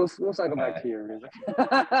we'll cycle back to your music.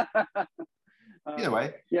 Either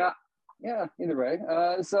way. Yeah, either way.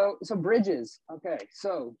 So Bridges. Okay,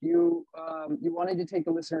 so you wanted to take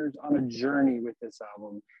the listeners on a journey with this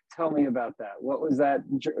album. Tell me about that. What was that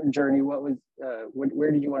journey? What was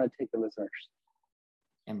where did you want to take the listeners?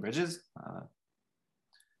 In Bridges?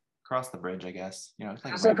 Across the bridge, I guess.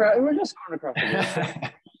 It's like We're just going across the bridge.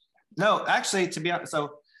 No, actually, to be honest,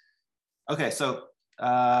 so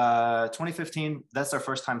 2015, that's our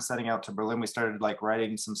first time setting out to Berlin. We started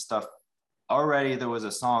writing some stuff. Already there was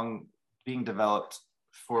a song being developed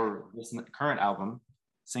for this current album,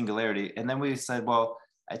 Singularity. And then we said, well,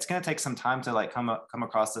 it's going to take some time to come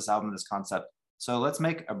across this album, this concept. So let's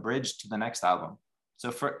make a bridge to the next album.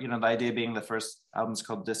 So for, the idea being the first album is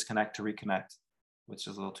called Disconnect to Reconnect, which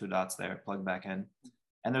is little 2 dots there, plug back in.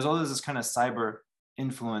 And there's always this kind of cyber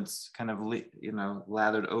influence kind of,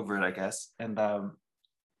 lathered over it, I guess. And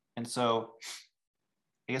so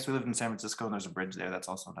I guess we lived in San Francisco and there's a bridge there. That's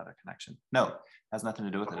also another connection. No, has nothing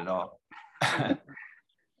to do with it at all.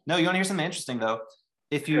 No, you want to hear something interesting though?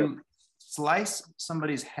 If you slice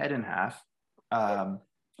somebody's head in half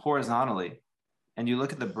horizontally and you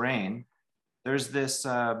look at the brain, there's this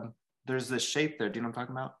shape there. Do you know what I'm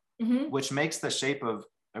talking about? Mm-hmm. Which makes the shape of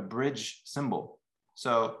a bridge symbol.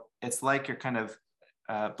 So it's like you're kind of,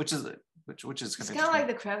 which is it's kind of like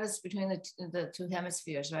the crevice between the two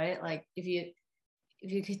hemispheres, right? Like if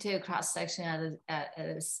if you could take a cross section at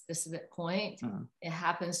a specific point, it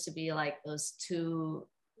happens to be like those two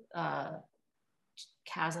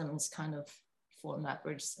chasms kind of form that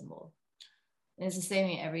bridge symbol. And it's the same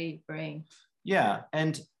in every brain. Yeah,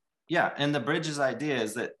 and the bridges idea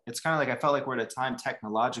is that it's kind of like, I felt like we're at a time,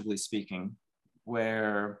 technologically speaking,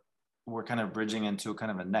 where we're kind of bridging into kind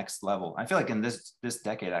of a next level. I feel like in this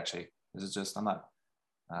decade, actually, this is just, I'm not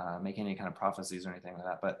making any kind of prophecies or anything like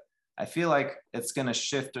that, but I feel like it's going to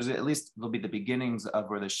shift. There's at least, there'll be the beginnings of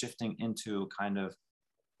where they're shifting into kind of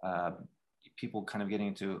people kind of getting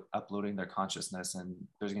into uploading their consciousness, and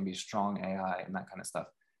there's going to be strong AI and that kind of stuff.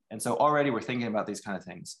 And so already we're thinking about these kind of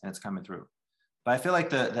things, and it's coming through. But I feel like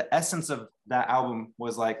the essence of that album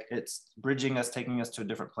was like, it's bridging us, taking us to a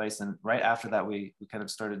different place. And right after that, we kind of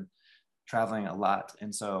started traveling a lot.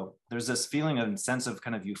 And so there's this feeling and sense of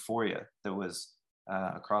kind of euphoria that was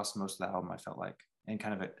across most of the album, I felt like, and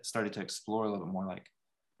kind of started to explore a little bit more. Like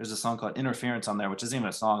there's a song called Interference on there, which isn't even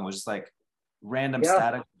a song. It was just like random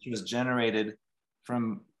static, which was generated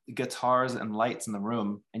from guitars and lights in the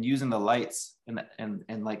room, and using the lights and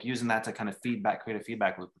like using that to kind of create a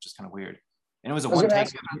feedback loop, which is kind of weird. And it was a one take.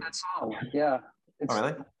 Ask about that song. Yeah. Oh,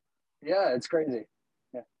 really? Yeah, it's crazy.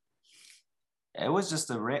 Yeah. It was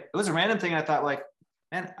just it was a random thing. I thought, like,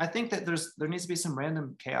 man, I think that there needs to be some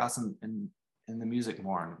random chaos in the music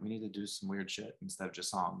more. And we need to do some weird shit instead of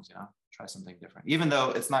just songs, you know, try something different. Even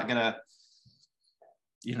though it's not gonna,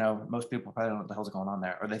 you know, most people probably don't know what the hell's going on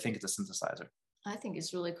there, or they think it's a synthesizer. I think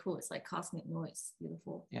it's really cool. It's like cosmic noise.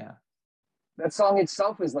 Beautiful. Yeah. That song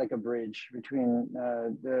itself is like a bridge between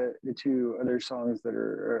the two other songs that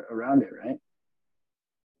are around it, right?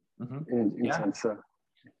 In sense, so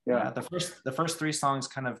yeah. The first three songs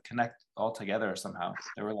kind of connect all together somehow.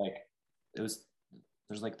 They were like, there's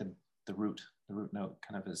like the root note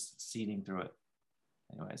kind of is seeding through it.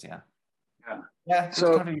 Anyways, yeah.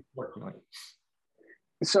 So kind of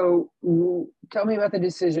So tell me about the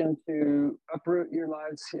decision to uproot your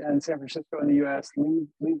lives in San Francisco in the U.S.,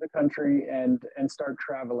 leave the country, and start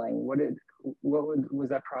traveling. What was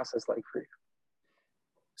that process like for you,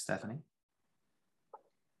 Stephanie?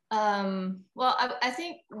 Well, I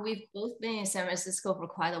think we've both been in San Francisco for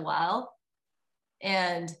quite a while,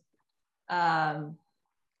 and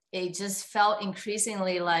it just felt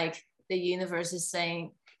increasingly like the universe is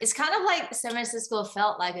saying, it's kind of like San Francisco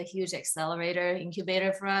felt like a huge accelerator,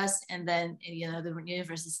 incubator for us. And then, you know, the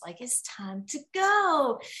universe is like, it's time to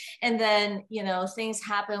go. And then, you know, things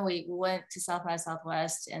happen. We went to South by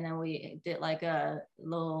Southwest, and then we did like a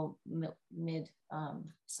little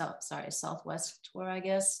Southwest tour, I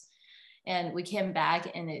guess. And we came back,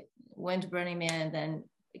 and it went to Burning Man, and then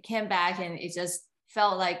it came back, and it just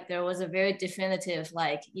felt like there was a very definitive,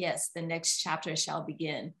 like, yes, the next chapter shall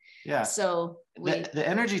begin. Yeah. So the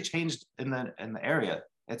energy changed in the area.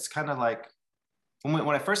 It's kind of like when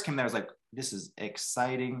I first came there, I was like, this is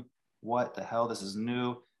exciting. What the hell? This is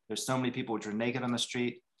new. There's so many people which are naked on the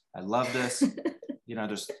street. I love this. You know,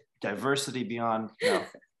 there's diversity beyond, you know,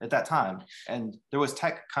 at that time. And there was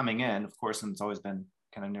tech coming in, of course, and it's always been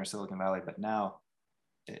kind of near Silicon Valley, but now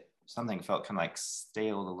something felt kind of like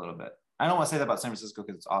staled a little bit. I don't want to say that about San Francisco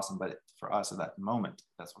because it's awesome, but for us at that moment,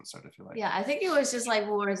 that's what it started to feel like. Yeah, I think it was just like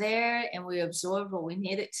we were there and we absorbed what we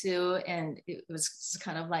needed to. And it was just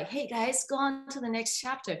kind of like, hey guys, go on to the next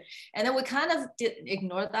chapter. And then we kind of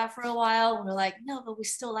ignored that for a while. We're like, no, but we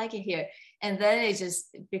still like it here. And then it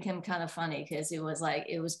just became kind of funny because it was,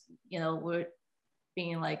 you know, we're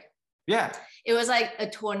being like, yeah, it was like a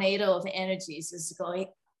tornado of energies just going,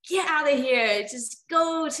 get out of here, just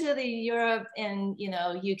go to the Europe and, you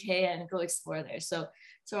know, UK and go explore there. So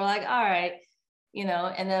we're like, all right, you know,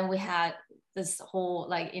 and then we had this whole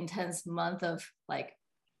like intense month of like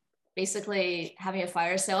basically having a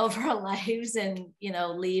fire sale of our lives and, you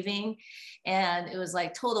know, leaving. And it was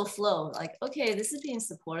like total flow, like, okay, this is being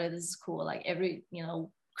supported. This is cool. Like every, you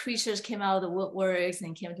know, creatures came out of the woodworks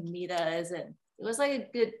and came to meet us. And it was like a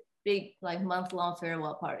good, big, like month-long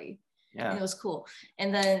farewell party. Yeah. And it was cool.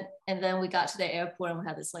 And then we got to the airport and we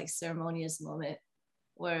had this like ceremonious moment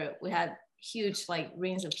where we had huge like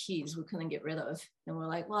rings of keys we couldn't get rid of. And we're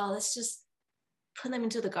like, well, let's just put them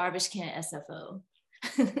into the garbage can at SFO.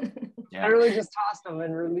 Yeah. I really just tossed them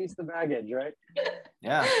and released the baggage, right?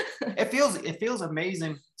 Yeah. It feels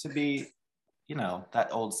amazing to be, you know,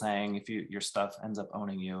 that old saying, if your stuff ends up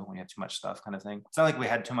owning you when you have too much stuff kind of thing. It's not like we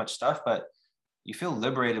had too much stuff, but you feel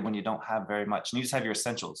liberated when you don't have very much and you just have your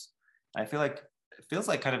essentials. I feel like it feels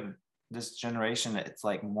like kind of this generation, it's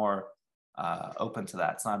like more open to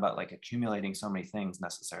that. It's not about like accumulating so many things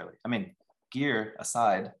necessarily. I mean, gear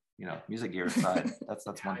aside, you know, music gear aside, that's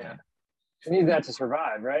one thing. You need that to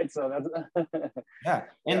survive, right? So that's Yeah,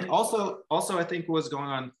 and also I think what was going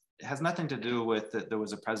on, it has nothing to do with that there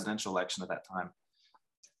was a presidential election at that time.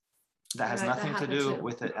 That has nothing to do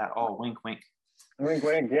with it at all. Wink, wink. Wink,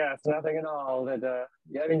 wink. Yeah, it's nothing at all. That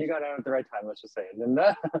yeah, I mean, you got out at the right time. Let's just say it. And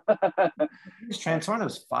These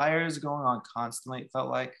transformative fires going on constantly. It felt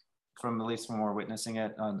like, at least when we're witnessing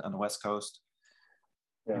it on the West Coast.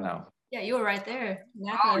 yeah. You know. Yeah, you were right there.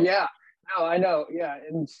 Oh yeah. No, I know. Yeah,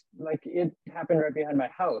 and like it happened right behind my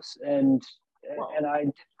house, and I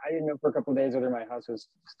didn't know for a couple of days whether my house was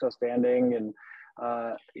still standing, and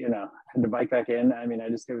you know, had to bike back in. I mean, I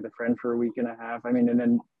just stayed with a friend for a week and a half. I mean, and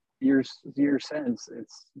then years since,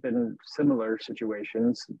 it's been similar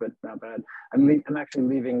situations, but not bad. I'm actually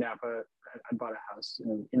leaving Napa. I bought a house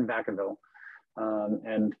in Vacaville,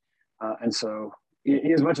 and so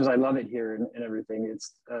as much as I love it here and everything,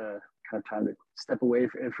 it's kind of time to step away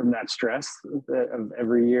from that stress of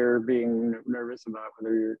every year being nervous about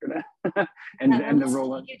whether you're gonna and the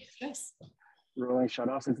rolling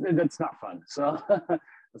shutoffs. That's not fun. So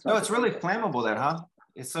no, it's really flammable there, huh?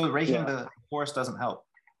 It's so raking the forest doesn't help.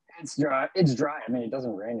 It's dry. It's dry. I mean, it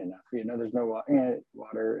doesn't rain enough. You know, there's no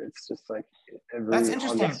water. It's just like every. That's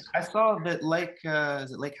interesting. August. I saw that Lake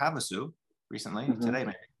is it Lake Havasu recently today,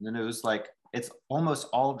 maybe in the news. Like it's almost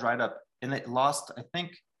all dried up, and it lost, I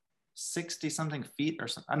think, 60 something feet or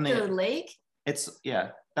something. I mean, the lake. It's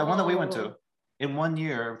that one that we went to in 1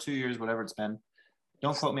 year or 2 years, whatever it's been.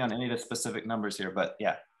 Don't quote me on any of the specific numbers here, but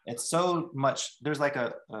yeah, it's so much. There's like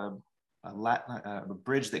a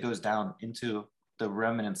bridge that goes down into the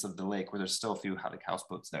remnants of the lake where there's still a few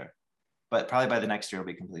houseboats there, but probably by the next year it'll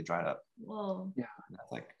be completely dried up. Whoa. Yeah.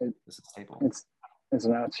 That's like this is staple. It's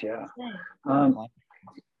nuts. Yeah.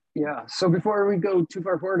 Yeah. So before we go too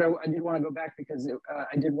far forward, I did want to go back because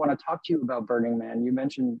I did want to talk to you about Burning Man. You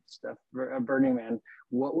mentioned stuff, Burning Man.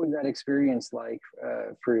 What was that experience like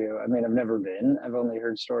for you? I mean, I've never been. I've only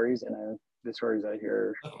heard stories, and the stories I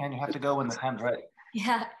hear. And you have to go when the time's right.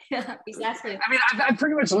 Yeah, exactly. I mean, I've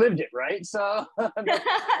pretty much lived it, right? So.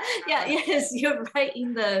 Yeah. Yes, you're right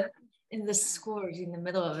in the scourge in the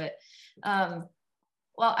middle of it.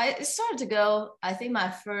 Well, I started to go. I think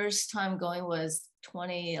my first time going was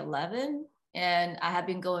 2011, and I have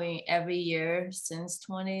been going every year since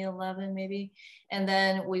 2011, maybe. And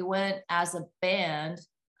then we went as a band.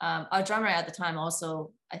 Our drummer at the time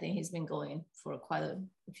also, I think he's been going for quite a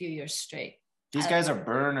few years straight. These guys are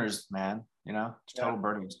burners, man. You know, total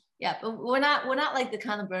burners. Yeah, but we're not like the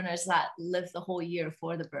kind of burners that live the whole year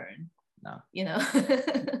for the burn. No. You know.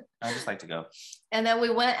 I just like to go. And then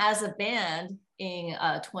we went as a band in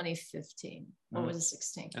 2015. Or was it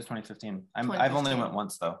 16? It was 2015. I've only went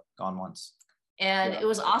once though, gone once. And it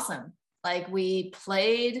was awesome. Like we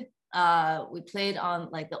played on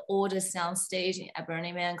like the oldest sound stage at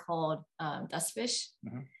Burning Man called Dustfish.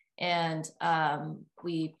 And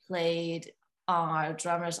we played on our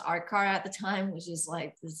drummer's art car at the time, which is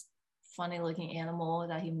like this funny looking animal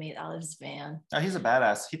that he made out of his van. Oh, he's a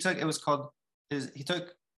badass. He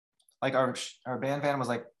took like our band van was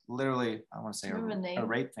like literally, I want to say a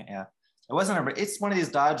rape van. Yeah. It wasn't it's one of these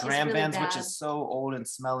Dodge Ram really vans, which is so old and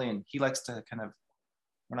smelly. And he likes to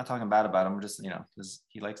we're not talking bad about him. We're just, because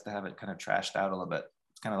he likes to have it kind of trashed out a little bit.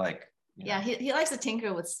 It's kind of like, he likes to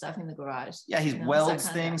tinker with stuff in the garage. Yeah, he welds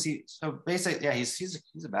things. So basically, he's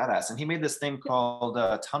a badass. And he made this thing called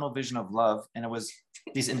Tunnel Vision of Love, and it was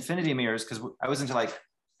these infinity mirrors. Because I was into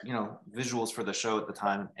visuals for the show at the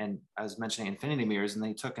time, and I was mentioning infinity mirrors, and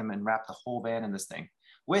they took him and wrapped the whole van in this thing,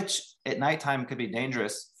 which at nighttime could be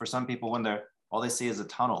dangerous for some people when all they see is a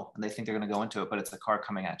tunnel and they think they're going to go into it, but it's a car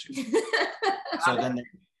coming at you. So then,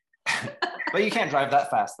 but you can't drive that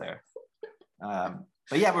fast there.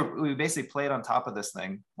 But yeah, we basically played on top of this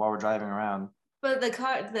thing while we're driving around. But the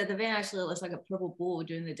van actually looks like a purple bull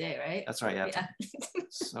during the day, right? That's right. Yeah.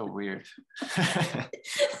 So weird.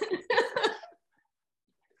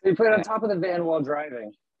 You played on top of the van while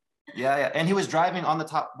driving. Yeah. And he was driving on the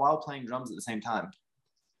top while playing drums at the same time.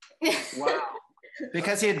 Wow.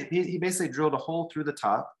 Because he basically drilled a hole through the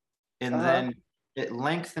top, and then it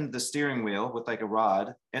lengthened the steering wheel with like a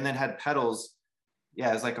rod, and then had pedals. Yeah,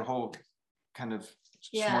 it was like a whole kind of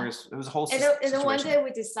it was a whole situation. And then one day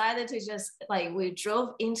we decided to just we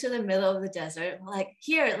drove into the middle of the desert. We're like,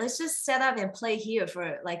 here, let's just set up and play here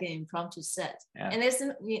for like an impromptu set. Yeah. And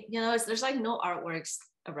it's there's like no artworks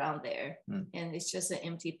around there, and it's just an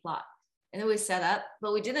empty plot. And then we set up,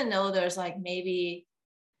 but we didn't know there's like maybe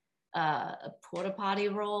a porta potty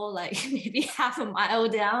roll like maybe half a mile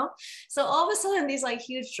down. So all of a sudden these like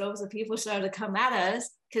huge droves of people started to come at us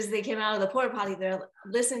because they came out of the porta potty. They're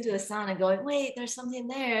listening to the sound and going, wait, there's something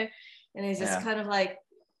there. And it's just kind of like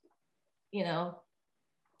you know.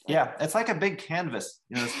 Yeah, it's like a big canvas,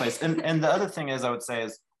 you know, this place. And the other thing is, I would say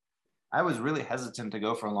is, I was really hesitant to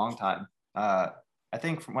go for a long time. I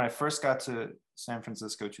think when I first got to San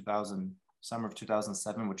Francisco, summer of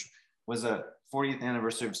 2007, which was a 40th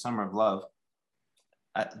anniversary of Summer of Love.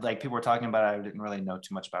 Like people were talking about it, I didn't really know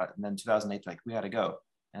too much about it. And then 2008, like we had to go.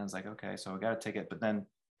 And I was like, okay, so we got a ticket. But then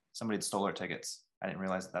somebody had stole our tickets. I didn't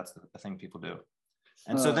realize that's the thing people do.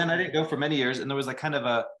 And so then I didn't go for many years. And there was like kind of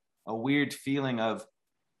a weird feeling of,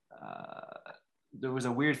 there was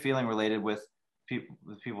a weird feeling related with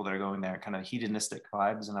people that are going there, kind of hedonistic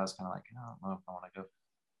vibes. And I was kind of like, I don't know if I want to go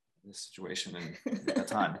in this situation at that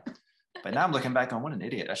time. But now I'm looking back on what an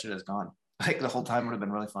idiot. I should have gone. Like the whole time would have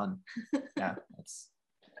been really fun. Yeah, it's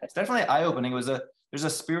definitely eye-opening. There's a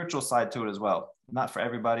spiritual side to it as well. Not for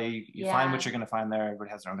everybody. You find what you're going to find there.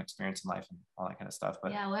 Everybody has their own experience in life and all that kind of stuff.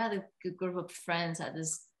 But yeah, we had a good group of friends at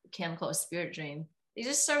this camp called Spirit Dream. They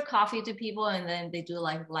just serve coffee to people, and then they do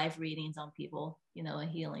like live readings on people, you know, and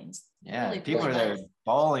healings. Yeah, really people are there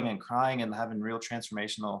bawling and crying and having real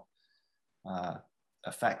transformational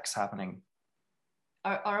effects happening.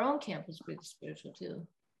 Our own camp was pretty spiritual too.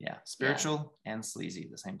 Yeah, spiritual and sleazy at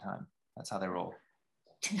the same time. That's how they roll.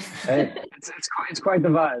 Hey, it's quite the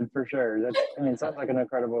vibe for sure. It sounds like an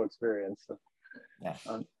incredible experience. So, yeah.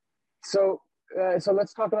 So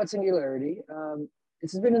let's talk about Singularity.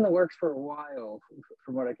 This has been in the works for a while,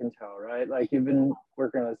 from what I can tell, right? Like you've been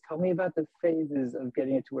working on this. Tell me about the phases of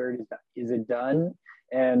getting it to where it is. Is it done?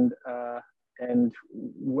 And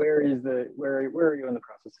where are you in the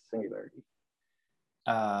process of Singularity?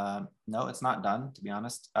 No, it's not done, to be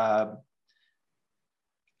honest.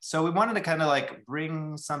 So we wanted to kind of like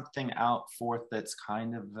bring something out forth that's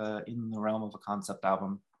kind of in the realm of a concept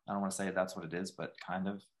album. I don't want to say that's what it is, but kind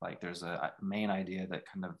of like there's a main idea that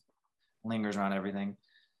kind of lingers around everything.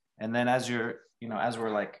 And then as we're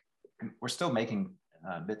still making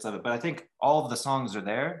bits of it, but I think all of the songs are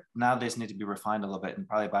there. Now they just need to be refined a little bit, and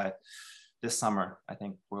probably by this summer, I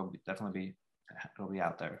think it'll be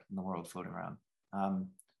out there in the world floating around.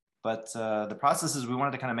 But the process is we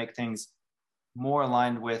wanted to kind of make things more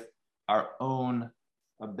aligned with our own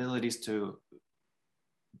abilities to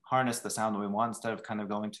harness the sound that we want, instead of kind of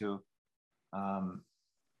going to,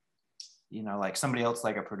 like somebody else,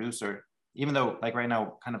 like a producer, even though like right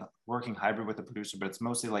now kind of working hybrid with a producer, but it's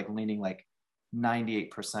mostly like leaning like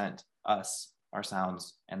 98% us, our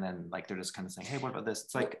sounds. And then like, they're just kind of saying, hey, what about this?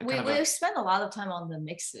 It's like, we spend a lot of time on the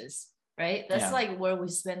mixes, right? That's like where we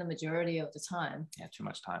spend the majority of the time. Yeah, too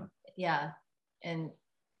much time. Yeah, and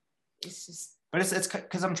it's just. But it's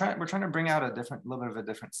because we're trying to bring out a little bit of a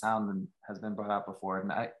different sound than has been brought out before, and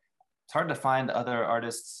it's hard to find other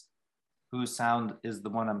artists whose sound is the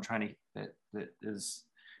one I'm trying to that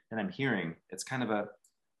I'm hearing. It's kind of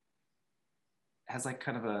has like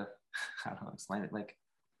kind of a I don't know, explain it, like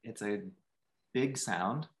it's a big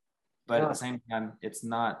sound, but at the same time it's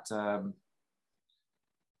not. I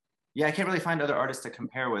can't really find other artists to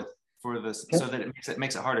compare with for this, so that it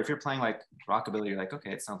makes it harder. If you're playing like rockabilly, you're like,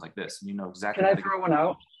 okay, it sounds like this, and you know exactly. Can I throw one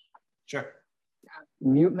out? Sure.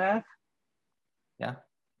 Mute Math. Yeah.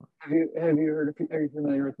 Have you heard? Are you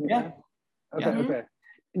familiar with Mute Math? Okay. Yeah. Okay.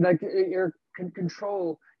 Like your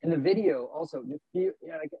control in the video also.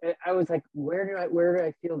 I was like, where do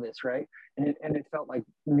I feel this, right? And it felt like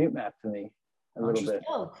Mute Math to me a little bit.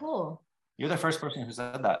 Oh, cool. You're the first person who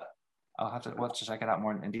said that. I'll have to check it out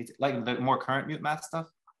more in detail, like the more current Mute Math stuff.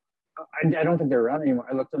 I don't think they're around anymore.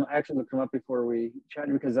 I actually looked them up before we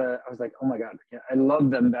chatted, because I was like, oh my God, I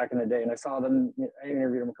loved them back in the day. And I saw them, I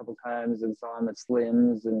interviewed them a couple times and saw them at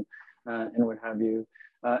Slim's and what have you.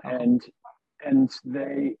 And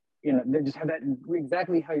they, they just have that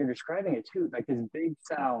exactly how you're describing it too, like this big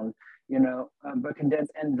sound, but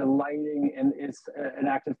condensed, and the lighting and it's an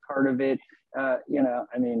active part of it.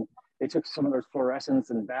 They took some of those fluorescents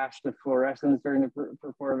and bashed the fluorescents during the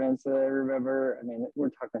performance. I remember. We're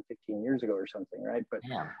talking 15 years ago or something, right?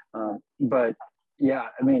 But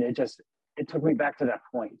it took me back to that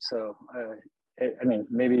point. So,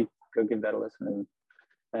 maybe go give that a listen.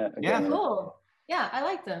 And Cool. Yeah, I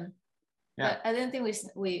like them. Yeah, but I didn't think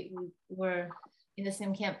we were in the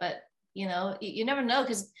same camp. But you never know,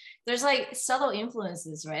 because there's like subtle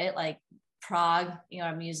influences, right? Like Prague,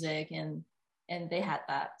 our music and they had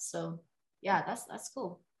that. So yeah, that's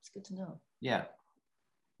cool. It's good to know. Yeah,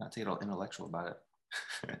 not to get all intellectual about it.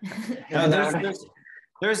 No,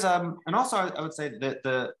 there's and also I would say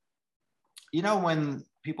that when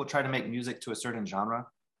people try to make music to a certain genre,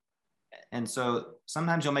 and so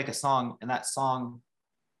sometimes you'll make a song and that song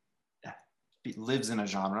lives in a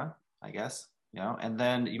genre, I guess, and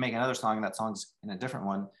then you make another song and that song's in a different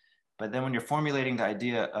one. But then when you're formulating the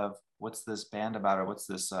idea of what's this band about, or what's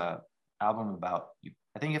this album about,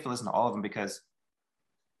 I think you have to listen to all of them, because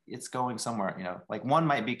it's going somewhere, you know. Like one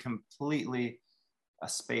might be completely a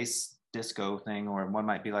space disco thing, or one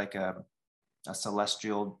might be like a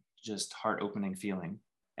celestial, just heart-opening feeling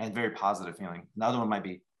and very positive feeling. Another one might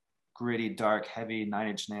be gritty, dark, heavy, Nine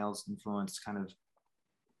Inch Nails influenced kind of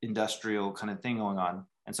industrial kind of thing going on.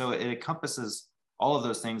 And so it encompasses all of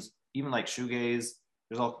those things, even like shoegaze.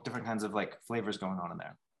 There's all different kinds of like flavors going on in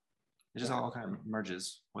there. It just all kind of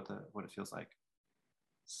merges what it feels like.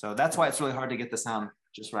 So that's why it's really hard to get the sound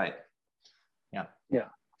just right. Yeah. Yeah.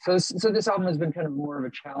 So this album has been kind of more of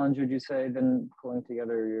a challenge, would you say, than pulling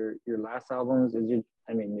together your last albums?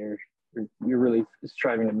 You're really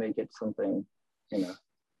striving to make it something, you know,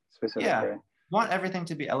 specific. Yeah. Right? Want everything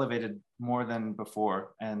to be elevated more than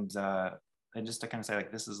before, and just to kind of say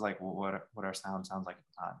like, this is like what our sound sounds like at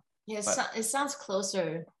the time. Yeah, it sounds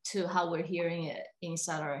closer to how we're hearing it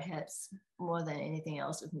inside our heads more than anything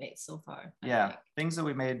else we've made so far. Yeah, things that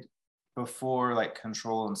we made before, like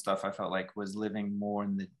Control and stuff, I felt like was living more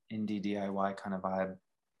in the indie DIY kind of vibe,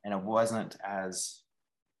 and it wasn't as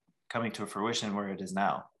coming to fruition where it is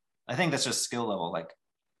now. I think that's just skill level, like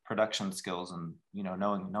production skills, and you know,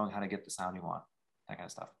 knowing how to get the sound you want, that kind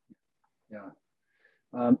of stuff. Yeah.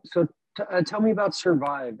 So tell me about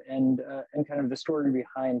Survive and kind of the story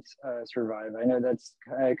behind Survive. I know that's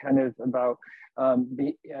kind of about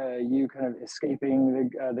you kind of escaping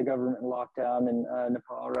the government lockdown in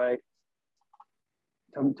Nepal, right?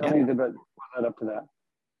 Tell me about what led up to that.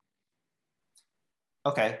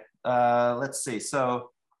 Okay, let's see.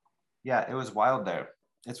 So yeah, it was wild there.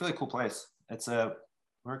 It's a really cool place. It's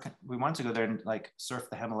we wanted to go there and like surf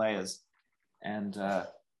the Himalayas and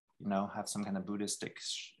you know, have some kind of Buddhistic,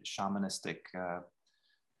 shamanistic,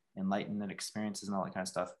 enlightenment experiences and all that kind of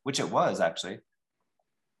stuff, which it was actually,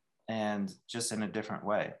 and just in a different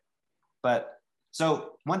way. But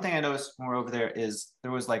so one thing I noticed when we're over there is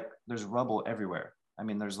there's rubble everywhere. I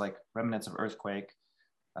mean, there's like remnants of earthquake.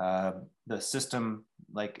 The system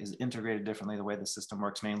like is integrated differently, the way the system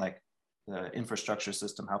works, meaning like the infrastructure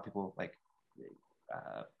system, how people like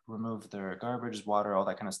remove their garbage, water, all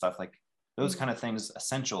that kind of stuff, like those kind of things,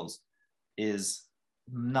 essentials, is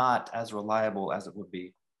not as reliable as it would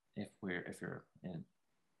be if you're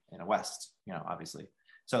in a West, you know, obviously.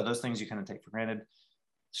 So those things you kind of take for granted.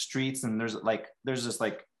 Streets, and there's just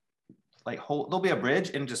like whole, there'll be a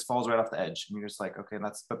bridge and it just falls right off the edge, and you're just like, okay,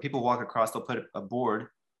 but people walk across, they'll put a board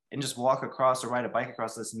and just walk across or ride a bike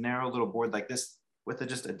across this narrow little board like this with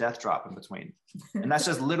just a death drop in between, and that's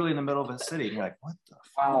just literally in the middle of a city, and you're like, what the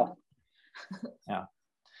wow. Yeah.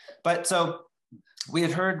 But so we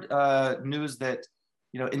had heard news that,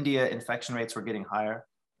 you know, India infection rates were getting higher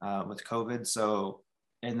with COVID. So,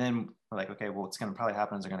 and then we're like, okay, well, what's going to probably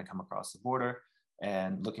happen is they're going to come across the border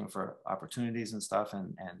and looking for opportunities and stuff,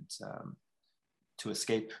 and to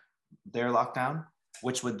escape their lockdown,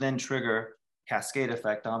 which would then trigger cascade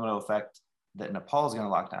effect, domino effect, that Nepal is going to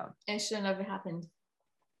lock down. It should never happened.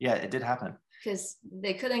 Yeah, it did happen. Because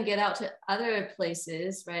they couldn't get out to other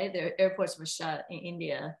places, right? Their airports were shut in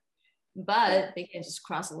India, but they can just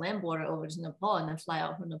cross the land border over to Nepal and then fly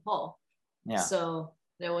out from Nepal. Yeah. So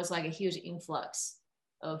there was like a huge influx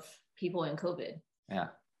of people in COVID. Yeah.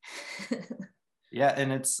 Yeah,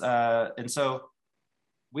 and it's and so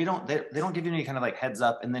they don't give you any kind of like heads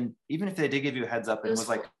up, and then even if they did give you a heads up, it was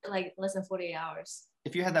like less than 48 hours.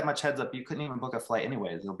 If you had that much heads up, you couldn't even book a flight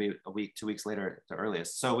anyways. It'll be a week, 2 weeks later at the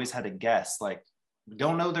earliest. So we just had to guess, like, we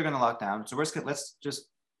don't know they're going to lock down. So let's just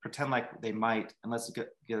pretend like they might, and let's get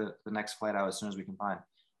the next flight out as soon as we can find,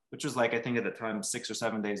 which was like, I think at the time, 6 or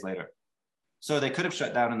 7 days later. So they could have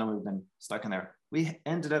shut down and then we've been stuck in there. We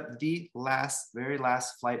ended up the very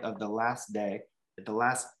last flight of the last day.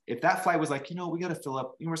 If that flight was like, you know, we got to fill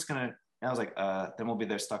up, we're just going to, and I was like, then we'll be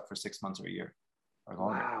there stuck for 6 months or a year or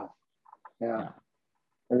longer. Wow. Yeah.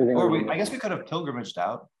 Or I guess we could have pilgrimaged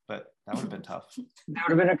out, but that would have been tough. That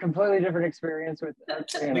would have been a completely different experience with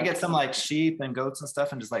we get some like sheep and goats and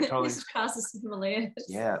stuff and just like totally just cross the Himalayas.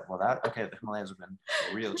 Yeah, well the Himalayas would have been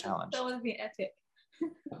a real challenge. That would be epic.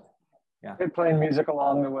 Yeah. Playing music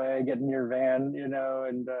along the way, getting your van, you know,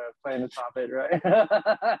 and playing the top it, right?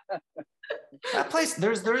 That place,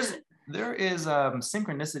 there is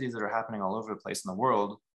synchronicities that are happening all over the place in the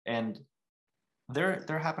world, and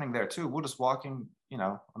they're happening there too. We're just walking, you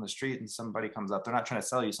know, on the street and somebody comes up. They're not trying to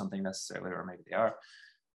sell you something necessarily, or maybe they are.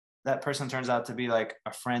 That person turns out to be like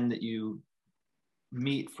a friend that you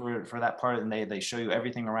meet for that part, and they show you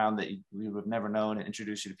everything around that you would have never known, and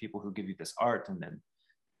introduce you to people who give you this art. And then,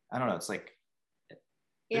 I don't know, it's like...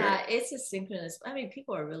 Yeah, it's a synchronous. I mean,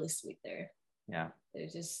 people are really sweet there. Yeah. They're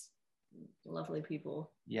just lovely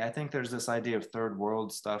people. Yeah, I think there's this idea of third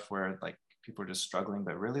world stuff where like people are just struggling,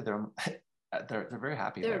 but really they're they're very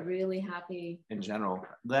happy. They're really happy in general.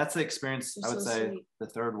 That's the experience. They're I would so say sweet. the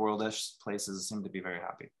third worldish places seem to be very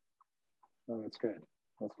happy. Oh, that's good.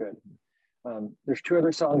 That's good. There's two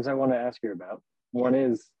other songs I want to ask you about. One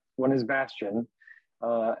is Bastion,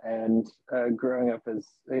 and growing up as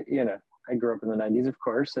I grew up in the '90s, of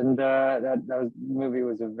course, and movie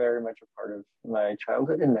was very much a part of my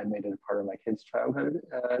childhood, and that made it a part of my kids' childhood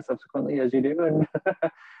subsequently, as you do. And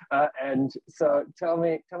and so tell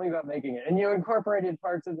me about making it. And you incorporated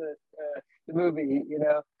parts of the movie,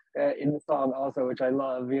 in the song also, which I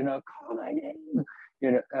love. Call my name.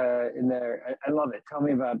 In there, I love it. Tell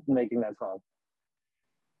me about making that song.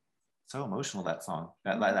 So emotional, that song,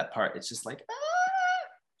 that part. It's just like,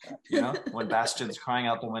 when Bastion's crying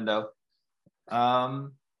out the window.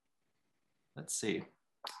 Let's see.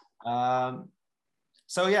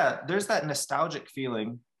 So yeah, there's that nostalgic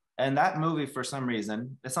feeling, and that movie, for some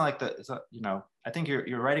reason, it's not like I think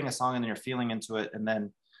you're writing a song and then you're feeling into it, and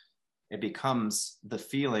then it becomes the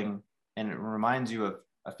feeling, and it reminds you of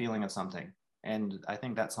a feeling of something. And I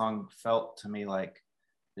think that song felt to me like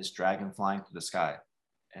this dragon flying through the sky.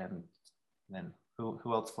 And then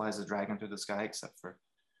who else flies a dragon through the sky except for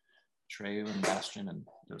Treyu and Bastion and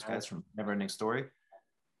those guys from Neverending Story.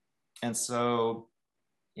 And so,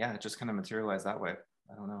 yeah, it just kind of materialized that way.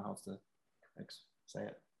 I don't know how else to say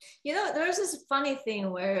it. There's this funny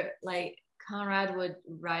thing where like Conrad would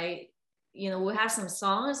write, we have some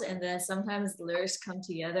songs and then sometimes the lyrics come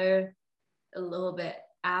together a little bit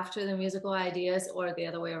after the musical ideas or the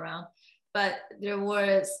other way around. But there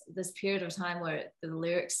was this period of time where the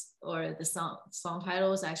lyrics or the song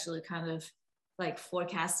titles actually kind of like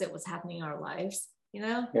forecasted what's happening in our lives,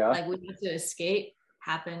 like We Need to Escape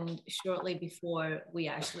happened shortly before we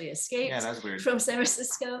actually escaped from San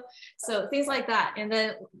Francisco. So things like that. And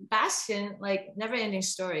then Bastion, like Neverending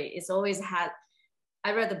Story, it's always had,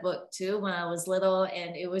 I read the book too when I was little,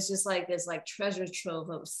 and it was just like this like treasure trove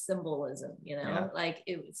of symbolism, like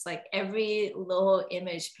it's like every little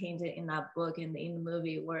image painted in that book and in the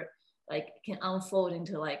movie were like can unfold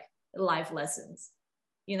into like life lessons,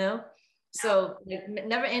 So like,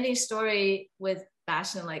 Neverending Story with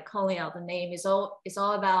Bastion, like calling out the name, it's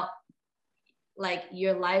all about like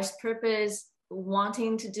your life's purpose,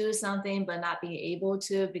 wanting to do something but not being able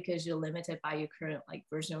to because you're limited by your current like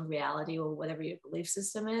version of reality or whatever your belief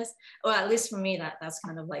system is. Or at least for me, that's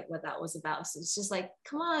kind of like what that was about. So it's just like,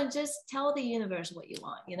 come on, just tell the universe what you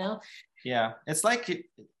want, Yeah, it's like,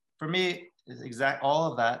 for me, it's exact all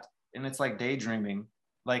of that, and it's like daydreaming.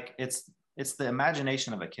 Like it's the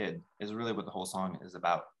imagination of a kid is really what the whole song is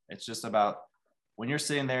about. It's just about when you're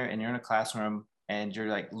sitting there and you're in a classroom and you're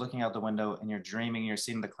like looking out the window and you're dreaming, you're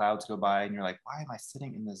seeing the clouds go by and you're like, why am I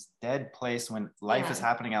sitting in this dead place when life is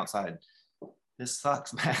happening outside? This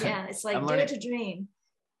sucks, man. Yeah, it's like dare to dream.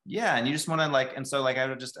 Yeah, and you just want to like, and so like I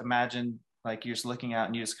would just imagine like you're just looking out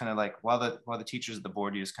and you just kind of like, while the teacher's at the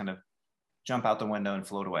board, you just kind of jump out the window and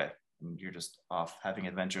float away. And you're just off having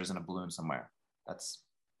adventures in a balloon somewhere. That's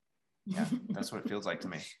what it feels like to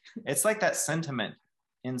me. It's like that sentiment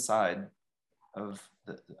inside of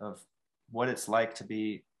what it's like to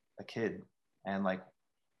be a kid. And like,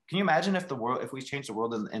 can you imagine if we changed the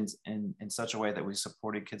world in such a way that we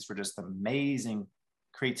supported kids for just amazing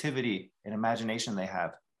creativity and imagination they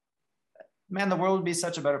have? Man, the world would be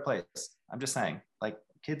such a better place. I'm just saying, like,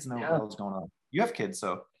 kids know what the hell's going on. You have kids,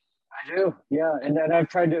 so. I do, yeah. And I've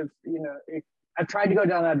tried to, I've tried to go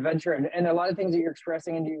down that adventure, and a lot of things that you're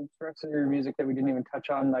expressing and you express in your music that we didn't even touch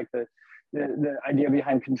on, like the idea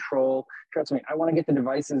behind control. Trust me, I want to get the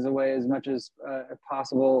devices away as much as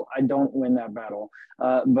possible. I don't win that battle,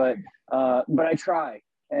 but I try.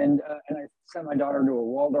 And I sent my daughter to a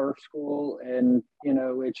Waldorf school, and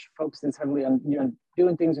which focuses heavily on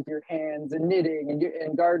doing things with your hands and knitting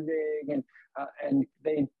and gardening, and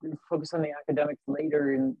they focus on the academics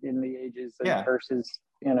later in the ages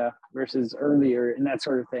versus earlier and that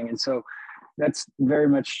sort of thing. And so that's very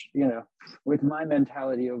much with my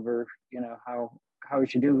mentality over how we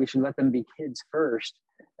should do. We should let them be kids first,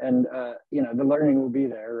 and the learning will be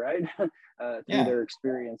there, right? Through their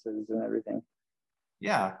experiences and everything.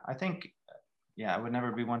 Yeah, I think, I would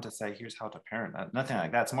never be one to say, here's how to parent. Nothing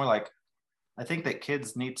like that. It's more like, I think that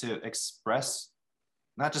kids need to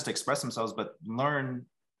not just express themselves, but learn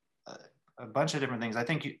a bunch of different things. I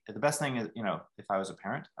think the best thing is, if I was a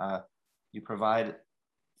parent, you provide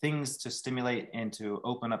things to stimulate and to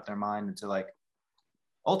open up their mind and to like,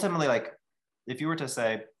 ultimately, like, if you were to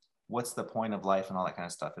say, what's the point of life and all that kind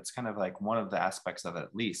of stuff, it's kind of like one of the aspects of it,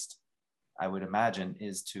 at least, I would imagine,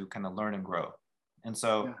 is to kind of learn and grow. And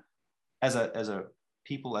so as a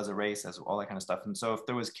people, as a race, as all that kind of stuff. And so if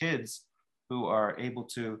there was kids who are able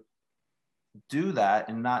to do that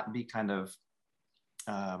and not be kind of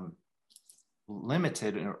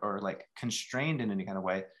limited or like constrained in any kind of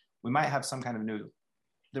way, we might have some kind of new,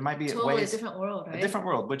 there might be totally ways, a different world, right? a different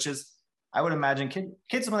world, which is, I would imagine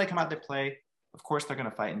kids when they come out to play, of course they're going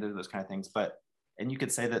to fight and do those kind of things, and you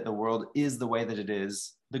could say that the world is the way that it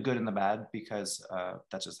is, the good and the bad, because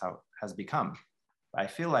that's just how it has become. I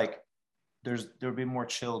feel like there'll be more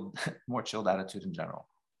chilled attitude in general.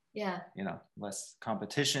 Yeah. You know, less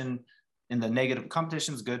competition. In the negative,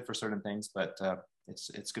 competition is good for certain things, but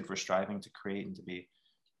it's good for striving to create and to be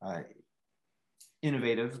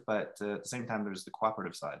innovative. But at the same time, there's the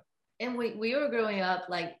cooperative side. And we were growing up,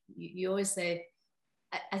 like you always say,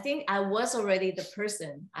 I think I was already the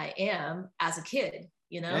person I am as a kid,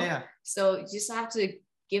 you know? Yeah. So you just have to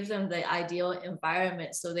give them the ideal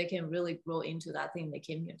environment so they can really grow into that thing they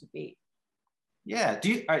came here to be. Yeah. Do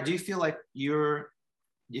you feel like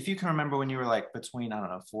if you can remember when you were like between, I don't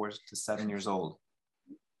know, 4 to 7 years old,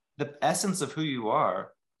 the essence of who you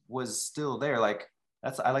are was still there. Like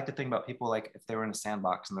I like to think about people like if they were in a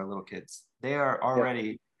sandbox and they're little kids, they are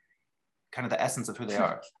already kind of the essence of who they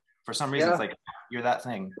are. For some reason, it's like you're that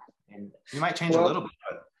thing, and you might change a little bit.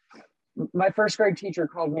 But my first grade teacher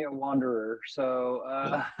called me a wanderer, so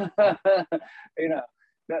you know,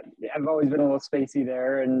 that I've always been a little spacey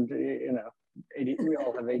there, and you know, we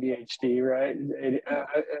all have ADHD, right?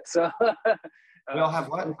 So we all have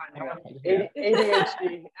what?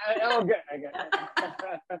 ADHD. Oh, good. I got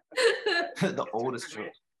it. The oldest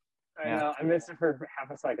children. I know. I missed it for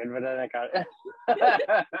half a second, but then I got it.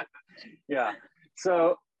 Yeah.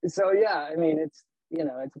 So yeah. I mean, it's, you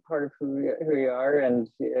know, it's a part of who we are, and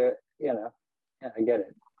you know, yeah, I get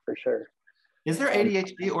it for sure. Is there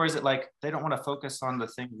ADHD, or is it like they don't want to focus on the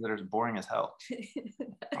things that are boring as hell?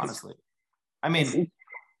 Honestly, I mean,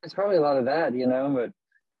 it's probably a lot of that, you know, but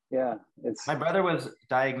yeah, it's. My brother was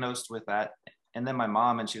diagnosed with that, and then my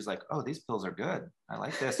mom, and she was like, "Oh, these pills are good. I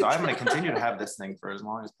like this, so I'm going to continue to have this thing for as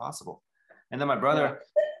long as possible." And then my brother,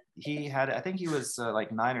 he had, I think he was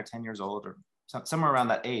like 9 or 10 years old, or somewhere around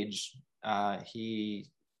that age. He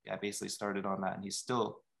basically started on that, and he's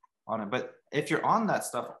still on it. But if you're on that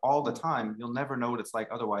stuff all the time, you'll never know what it's like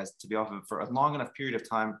otherwise to be off of it for a long enough period of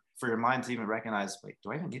time for your mind to even recognize, wait,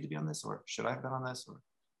 do I even need to be on this, or should I have been on this? Or,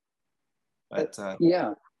 but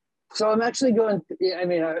yeah. So I'm actually going. I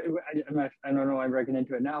mean, I don't know why I'm breaking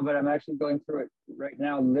into it now, but I'm actually going through it right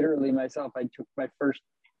now, literally myself. I took my first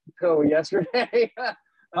pill yesterday.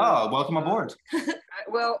 Oh, welcome aboard.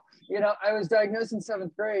 Well, you know, I was diagnosed in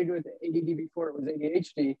 7th grade with ADD before it was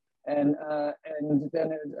ADHD, and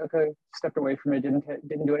then stepped away from it.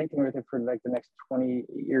 Didn't do anything with it for like the next 20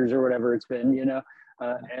 years or whatever it's been, you know,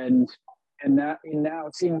 and now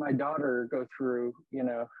seeing my daughter go through, you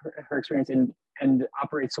know, her experience and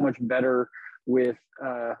operate so much better with,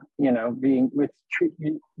 you know,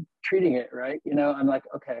 treating it, right? You know, I'm like,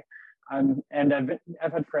 okay,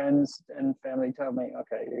 I've had friends and family tell me,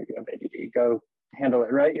 okay, you have ADD, go handle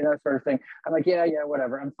it, right? You know, sort of thing. I'm like, yeah,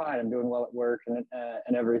 whatever. I'm fine. I'm doing well at work and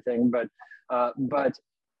everything. But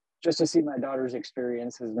just to see my daughter's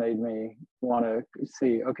experience has made me want to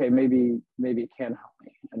see, okay, maybe it can help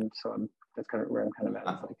me. And so that's kind of where I'm kind of at.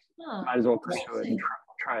 It's like, might as well pursue it and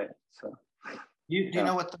try it. So. Do you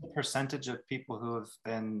know what the percentage of people who have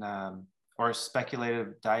been or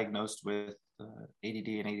speculated diagnosed with ADD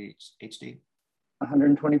and ADHD?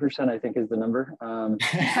 120%, I think, is the number. That's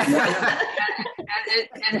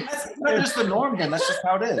not just the norm, then. That's just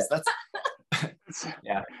how it is.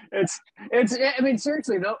 Yeah. It's. I mean,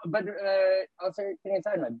 seriously, though. But I'll say,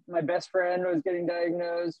 aside, my best friend was getting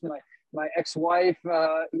diagnosed. My ex-wife,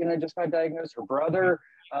 you know, just got diagnosed. Her brother,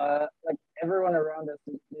 like everyone around us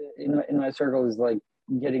in my circle is like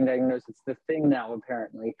getting diagnosed. It's the thing now,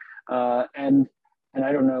 apparently, and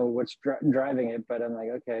I don't know what's driving it, but I'm like,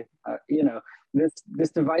 okay, you know,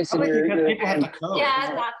 this device in your hand.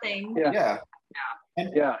 Yeah, that thing.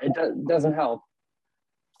 Yeah, it doesn't help.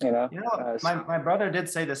 You know, my brother did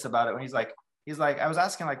say this about it when he's like, I was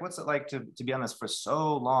asking like, what's it like to be on this for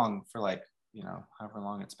so long, for like, you know, however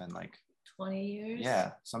long it's been, like 20 years.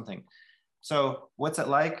 Yeah, something. So what's it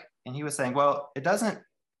like? And he was saying, well, it doesn't.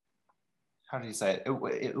 How did he say it?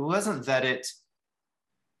 It wasn't that it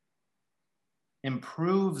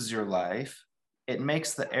improves your life. It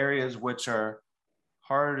makes the areas which are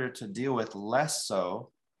harder to deal with less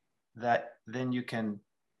so, that then you can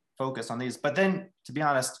focus on these. But then, to be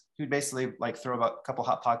honest, he would basically like throw about a couple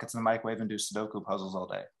Hot Pockets in the microwave and do Sudoku puzzles all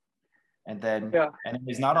day. And then, and if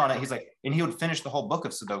he's not on it, he's like, and he would finish the whole book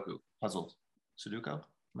of Sudoku puzzles. Sudoku?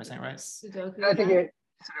 Am I saying it right? Sudoku. I think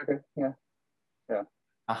Okay. Yeah.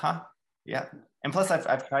 Uh-huh. Yeah. And plus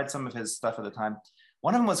I've tried some of his stuff at the time.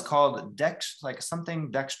 One of them was called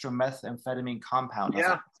dextromethamphetamine compound. I was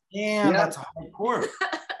Yeah. like, damn, Yeah. that's hardcore.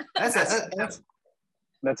 That's it. That's it.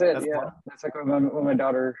 That's Yeah. fun. That's like what my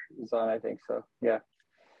daughter is on, I think. So yeah.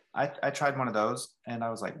 I tried one of those and I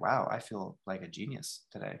was like, wow, I feel like a genius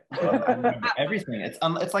today. I remember everything. It's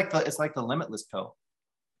like the limitless pill.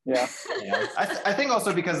 Yeah. Yeah. I think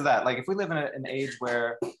also because of that, like if we live in an age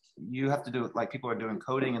where you have to do, like people are doing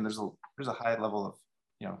coding and there's a high level of,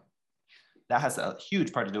 that has a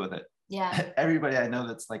huge part to do with it. Yeah. Everybody I know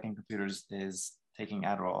that's like in computers is taking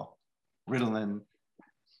Adderall, Ritalin.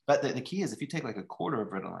 But the key is if you take like a quarter of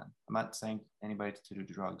Ritalin, I'm not saying anybody to do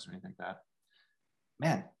drugs or anything like that.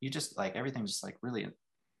 Man, you just like, everything's just like really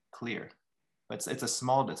clear. But it's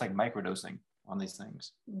like microdosing on these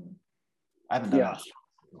things. I haven't done that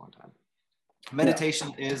for a long time.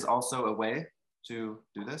 Meditation is also a way to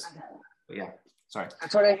do this. But yeah, sorry.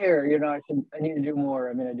 That's what I hear. I need to do more.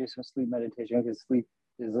 I mean, I do some sleep meditation because sleep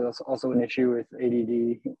is also an issue with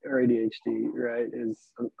ADD or ADHD, right?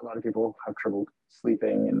 Is a lot of people have trouble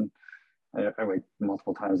sleeping, and I wake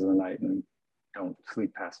multiple times in the night and don't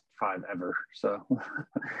sleep past 5 ever. So,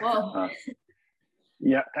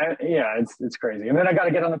 it's crazy. And then I got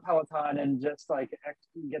to get on the Peloton and just like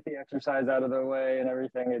get the exercise out of the way and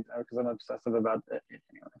everything because I'm obsessive about it.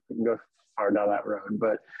 I can go far down that road,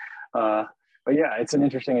 but yeah, it's an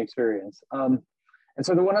interesting experience. And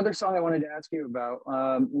so the one other song I wanted to ask you about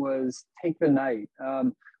was "Take the Night,"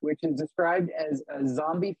 which is described as a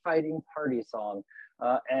zombie fighting party song,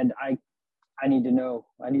 and I need to know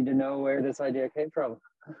where this idea came from.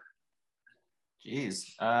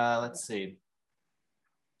 Jeez, let's see.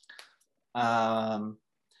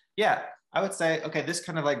 Yeah, I would say, okay, this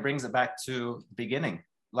kind of like brings it back to the beginning,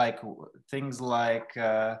 like things like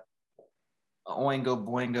Oingo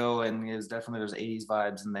Boingo, and there's 80s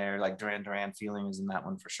vibes in there, like Duran Duran feeling is in that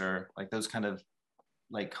one for sure, like those kind of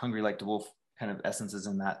like Hungry Like the Wolf kind of essences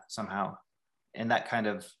in that somehow, and that kind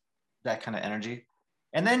of energy.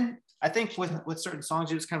 And then I think with certain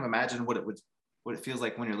songs you just kind of imagine what it feels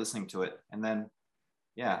like when you're listening to it, and then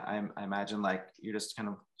I imagine like you're just kind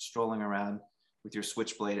of strolling around with your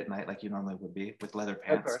switchblade at night like you normally would be, with leather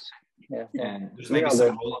pants. Of course. Yeah. And there's maybe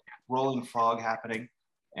some rolling fog happening,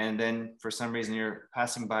 and then for some reason you're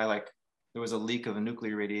passing by, like there was a leak of a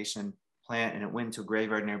nuclear radiation plant and it went to a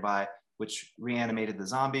graveyard nearby, which reanimated the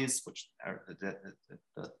zombies, which are the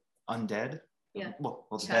undead. Yeah. Well,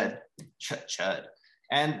 the dead. Chud.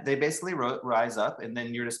 And they basically rise up, and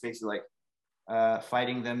then you're just basically like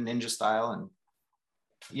fighting them ninja style. And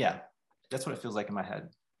yeah, that's what it feels like in my head.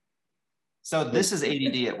 So this is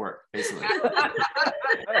ADD at work, basically.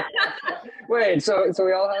 Wait, so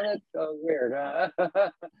we all have it? Oh, weird.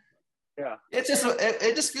 Yeah. It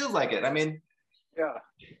just feels like it. I mean, yeah.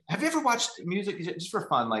 Have you ever watched music just for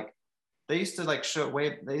fun? Like they used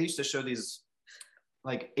to show these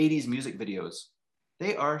like 80s music videos.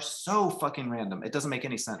 They are so fucking random. It doesn't make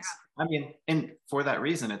any sense. I mean, and for that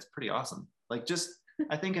reason, it's pretty awesome. Like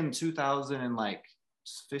I think in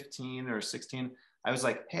 2015 or 16, I was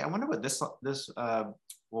like, hey, I wonder what this what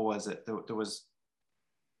was it? There was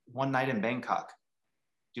One Night in Bangkok.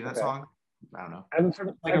 Do you know that song? I don't know.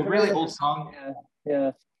 Like a really old song.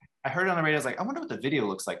 Yeah. I heard it on the radio. I was like, I wonder what the video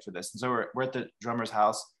looks like for this. And so we're at the drummer's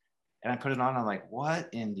house, and I put it on. I'm like, what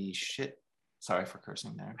in the shit? Sorry for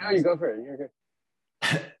cursing there. No, you go for it. You're good.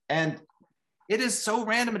 And it is so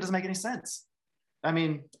random, it doesn't make any sense. I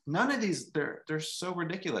mean, none of these, they're so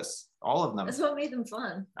ridiculous. All of them. That's what made them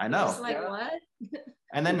fun. I know. It's like, what?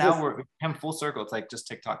 And then now we're come full circle. It's like just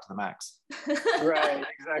TikTok to the max. Right,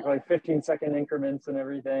 exactly. 15-second increments and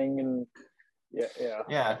everything. And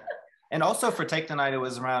yeah. And also for Take the Night, it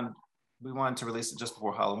was around, we wanted to release it just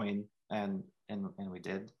before Halloween, and we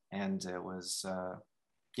did. And it was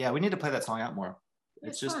we need to play that song out more.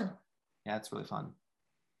 It's just fun. Yeah, it's really fun.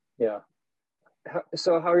 Yeah.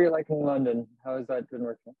 So how are you liking London? How has that been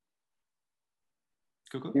working?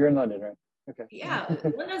 Cool. You're in London, right? Okay. Yeah,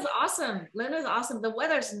 London's awesome. The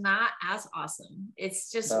weather's not as awesome.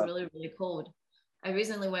 It's just really, really cold. I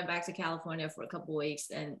recently went back to California for a couple of weeks,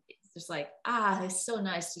 and it's just like, it's so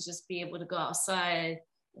nice to just be able to go outside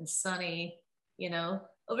and sunny,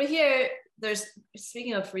 Over here,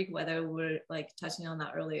 speaking of freak weather, we were like touching on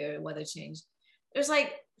that earlier, weather change. There's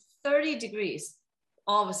like 30 degrees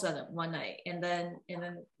all of a sudden one night, and then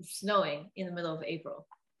snowing in the middle of April.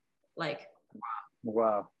 Like,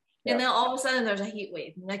 wow. And then all of a sudden there's a heat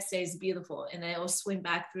wave. The next day is beautiful, and then it will swing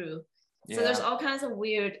back through. Yeah. So there's all kinds of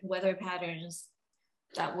weird weather patterns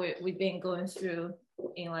that we've been going through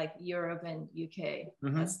in like Europe and UK.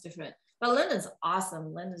 Mm-hmm. That's different. But London's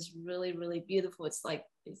awesome. London's really, really beautiful. It's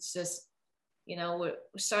just, we're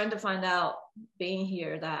starting to find out being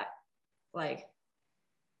here that like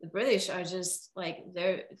the British are just like,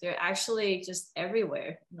 they're actually just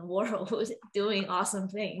everywhere in the world doing awesome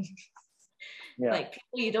things. Yeah. Like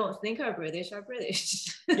people you don't think are British are British.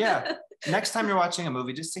 Yeah. Next time you're watching a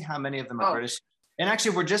movie, just see how many of them are British. And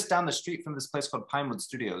actually, we're just down the street from this place called Pinewood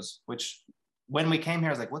Studios, which when we came here,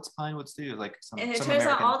 I was like, what's Pinewood Studios? Like and it turns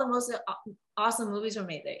out all the most awesome movies were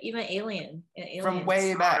made there, even Alien. From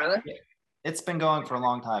way back. Oh, really? It's been going for a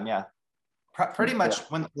long time, yeah. Pretty much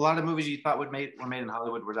when a lot of movies you thought were made in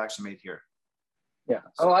Hollywood were actually made here. Yeah.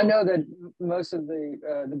 So, I know that most of the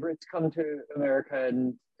Brits come to America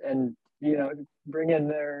and bring in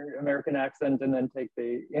their American accent and then take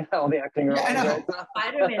all the acting roles. Yeah, I know. Right?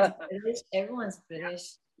 Spider-Man's British. Everyone's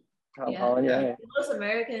British. Tom Holland, yeah. Most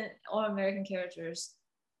American characters.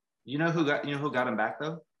 You know who got him back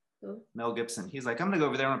though? Who? Mel Gibson. He's like, I'm gonna go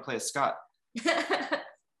over there and play a Scot. I'm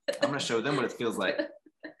gonna show them what it feels like.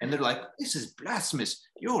 And they're like, this is blasphemous.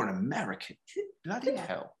 You're an American. Bloody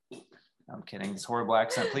hell. I'm kidding. This horrible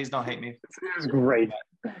accent. Please don't hate me. It was great.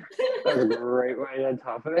 That was a great way to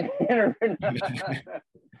top of the interview.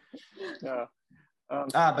 No. Go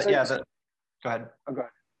ahead. Oh, go ahead.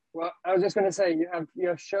 Well, I was just going to say you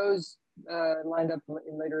have shows lined up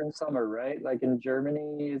later in summer, right? Like in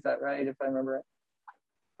Germany, is that right? If I remember right.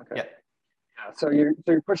 Okay. Yeah. Yeah. So you're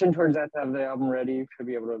pushing towards that to have the album ready to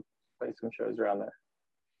be able to play some shows around there.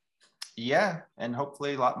 Yeah, and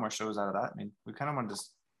hopefully a lot more shows out of that. I mean, we kind of want to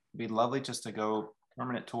just be lovely just to go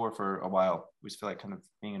permanent tour for a while. We just feel like kind of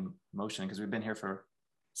being in motion because we've been here for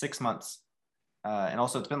 6 months, and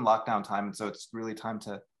also it's been lockdown time, and so it's really time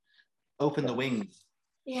to open the wings.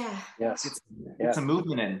 Yeah. Yes. It's a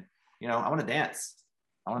movement in. I want to dance.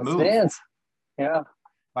 I want to move. Dance. Yeah.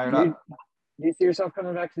 Fired up. Do you see yourself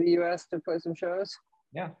coming back to the U.S. to play some shows?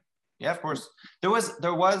 Yeah. Yeah, of course. There was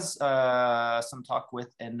some talk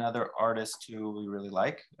with another artist who we really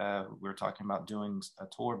like. We were talking about doing a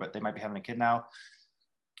tour, but they might be having a kid now.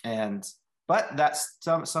 But that's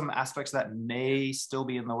some aspects that may still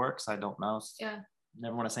be in the works. I don't know. Yeah.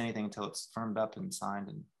 Never want to say anything until it's firmed up and signed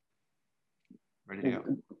and ready to go.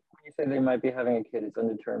 When you say they might be having a kid, it's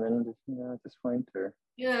undetermined, at this point, or?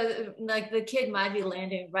 Yeah, like the kid might be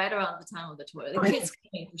landing right around the time of the tour. The kid's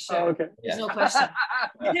coming for sure. Oh, okay. There's no question.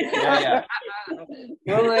 Yeah.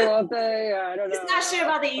 Will they, won't they? I don't know. It's not sure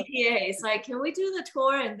about the ETA. It's like, can we do the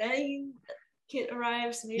tour and then kid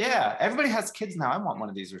arrives? Maybe? Yeah, everybody has kids now. I want one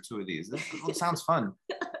of these or 2 of these. This sounds fun.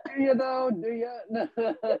 Do you though? Do you?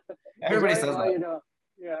 Everybody says that.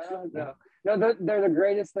 Yeah, no, they're the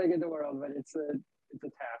greatest thing in the world, but it's a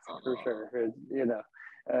task for sure.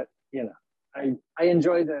 I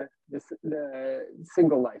enjoy the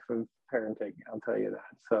single life of parenting. I'll tell you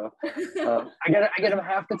that. So I get them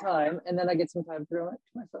half the time, and then I get some time to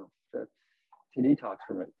myself to detox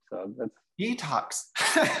from it. So that's detox.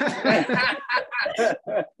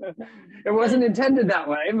 It wasn't intended that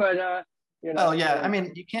way, but Oh yeah, I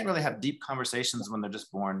mean, you can't really have deep conversations when they're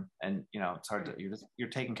just born, and it's hard to you're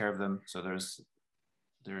taking care of them. So there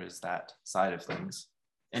is that side of things.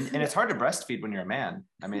 And it's hard to breastfeed when you're a man.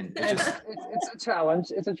 I mean, it's a challenge.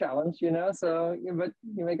 It's a challenge, So, but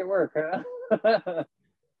you make it work, huh?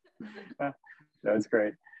 That's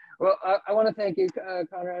great. Well, I want to thank you,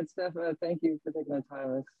 Conrad, Steph. Thank you for taking the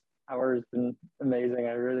time. This hour has been amazing.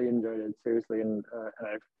 I really enjoyed it, seriously, and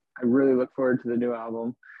I really look forward to the new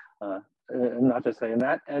album. I'm not just saying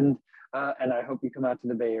that, and I hope you come out to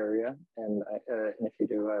the Bay Area, and if you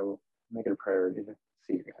do, I will make it a priority to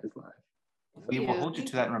see you guys live. We will hold you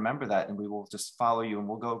to that and remember that, and we will just follow you, and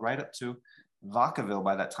we'll go right up to Vacaville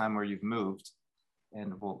by that time where you've moved,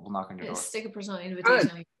 and we'll knock on your door. Stick a personal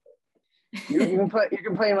invitation. You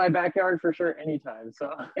can play in my backyard for sure anytime.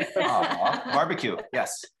 So barbecue,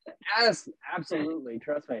 yes. Yes, absolutely.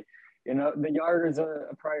 Trust me. The yard is a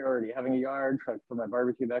priority. Having a yard, try to put my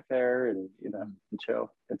barbecue back there, and and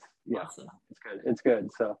chill. It's awesome. It's good. It's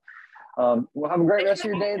good. So, we'll have a great rest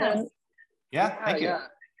of your day then. Yeah, thank you. Yeah.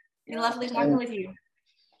 Lovely talking with you.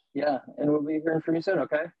 Yeah, and we'll be hearing from you soon.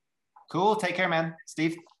 Okay. Cool. Take care, man.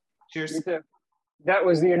 Steve. Cheers. You too. That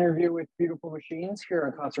was the interview with Beautiful Machines here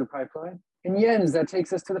on Concert Pipeline. And Jens, that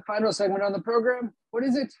takes us to the final segment on the program. What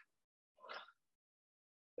is it?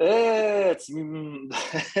 It's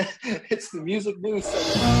it's the music news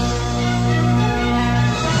segment.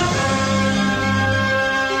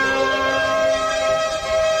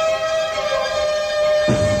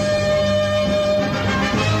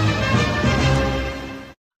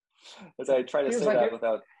 As I try to say that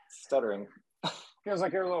without stuttering. Feels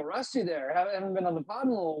like you're a little rusty there. Haven't been on the pod in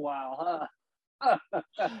a little while, huh?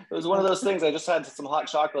 It was one of those things. I just had some hot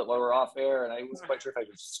chocolate while we were off air, and I wasn't quite sure if I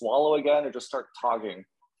could swallow again or just start talking.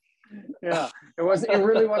 Yeah, it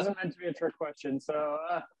really wasn't meant to be a trick question. So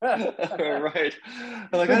right. I'm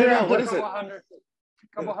like, I don't know, what is it?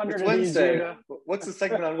 Couple hundred It's of these. Wednesday. What's the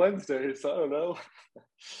segment on Wednesday? So I don't know.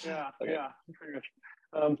 Yeah, Okay. yeah, pretty much.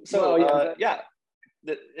 So well,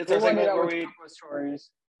 it's our segment where we stories.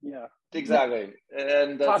 Yeah, exactly,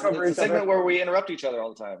 and it's a segment where we interrupt each other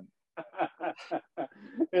all the time.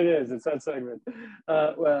 It is. It's that segment.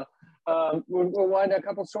 We'll wind a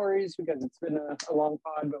couple stories because it's been a long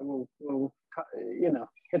pod, but we'll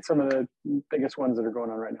hit some of the biggest ones that are going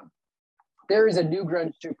on right now. There is a new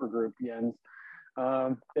grunge supergroup, Jens,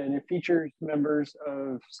 and it features members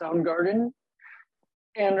of Soundgarden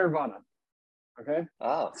and Nirvana. Okay.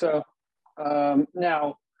 Oh. So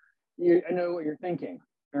now I know what you're thinking.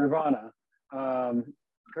 Nirvana,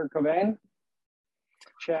 Kurt Cobain.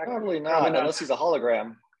 Check. Probably not, unless he's a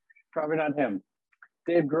hologram. Probably not him.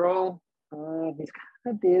 Dave Grohl, he's kind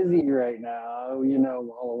of busy right now,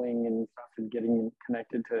 wallowing and stuff and getting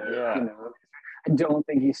connected to, I don't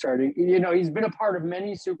think he's starting, he's been a part of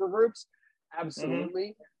many supergroups,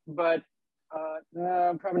 absolutely, but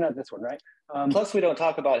probably not this one, right? Plus, we don't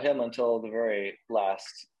talk about him until the very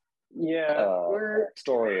last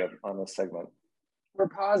story on this segment. We're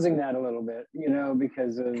pausing that a little bit,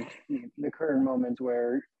 because of the current moment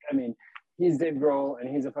where, he's Dave Grohl and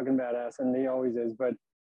he's a fucking badass and he always is, but,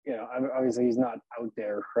 obviously he's not out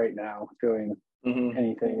there right now doing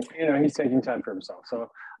anything. He's taking time for himself. So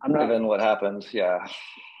I'm not. Given what happened, yeah.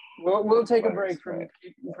 We'll take a break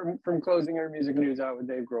from closing our music news out with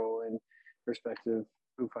Dave Grohl and respective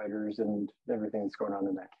Foo Fighters and everything that's going on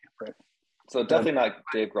in that camp, right? So definitely not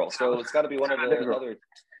Dave Grohl. So it's got to be one of the other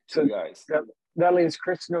two guys. That leaves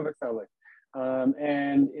Chris Novoselic.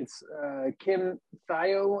 And it's Kim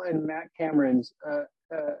Thayil and Matt Cameron's.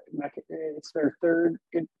 It's their third.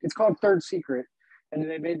 It's called Third Secret, and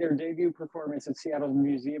they made their debut performance at Seattle's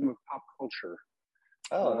Museum of Pop Culture.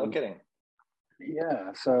 Oh, no kidding.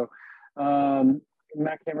 Yeah. So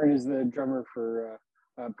Matt Cameron is the drummer for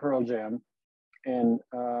Pearl Jam, and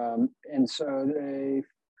so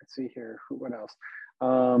let's see here. What else?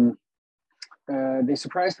 They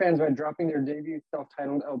surprised fans by dropping their debut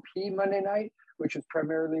self-titled LP Monday night, which was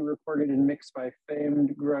primarily recorded and mixed by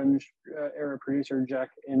famed grunge era producer Jack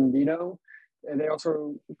Endino. And they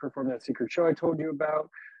also performed that secret show I told you about.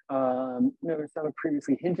 Novoselic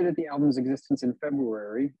previously hinted at the album's existence in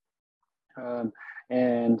February, and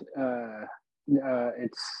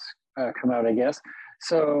it's come out, I guess.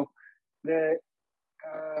 So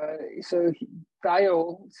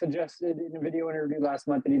Thayil suggested in a video interview last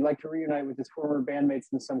month that he'd like to reunite with his former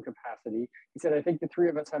bandmates in some capacity. He said, "I think the three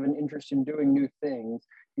of us have an interest in doing new things."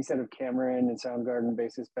 He said of Cameron and Soundgarden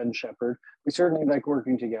bassist Ben Shepherd. "We certainly like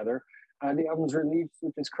working together." The album's release,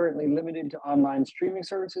 which is currently limited to online streaming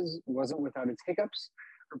services, wasn't without its hiccups.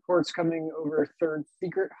 Reports coming over Third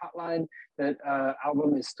Secret hotline that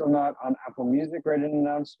album is still not on Apple Music, read an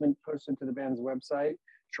announcement posted to the band's website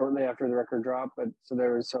shortly after the record drop, but so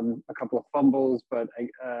there was a couple of fumbles, but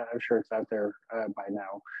I'm sure it's out there by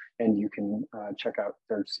now, and you can check out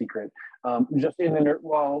Third Secret. Just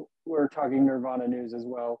while we're talking Nirvana news as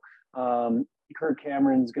well, Kurt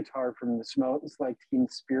Cameron's guitar from the Smells Like Teen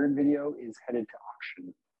Spirit video is headed to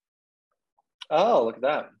auction. Oh, look at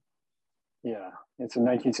that! Yeah, it's a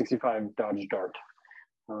 1965 Dodge Dart.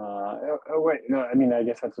 Wait, no, I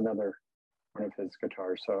guess that's another one of his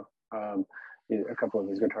guitars. So. A couple of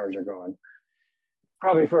his guitars are going.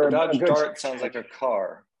 Probably for a Dodge good Dart sounds like a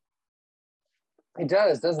car. It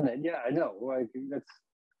does, doesn't it? Yeah, I know. Like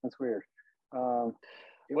that's weird.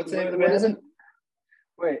 What's the name of the band?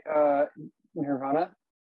 Wait, Nirvana?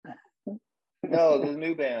 No, the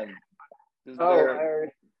new band.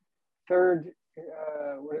 Third.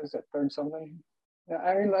 What is it? Third something? I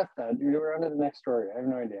already left that. You were on to the next story. I have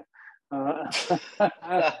no idea.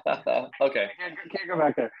 Okay. Can't go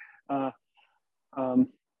back there.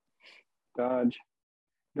 Dodge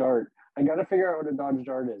Dart. I got to figure out what a Dodge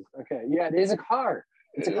Dart is. Okay, yeah, it is a car.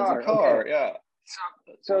 It's a car. Okay. Yeah.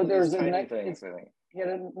 So there's things, I think. He had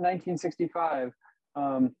a 1965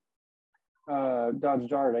 Dodge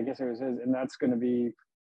Dart. I guess it was his, and that's going to be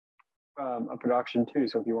up at auction too.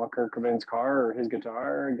 So if you want Kurt Cobain's car or his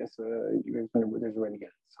guitar, I guess there's a way to get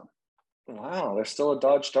it. So. Wow, there's still a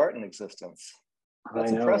Dodge Dart in existence.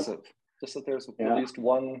 That's impressive. Just that there's at least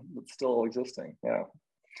one that's still existing. Yeah.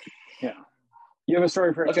 Yeah. You have a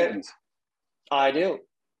story for us? Okay. I do.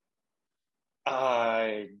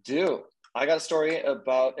 I got a story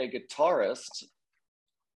about a guitarist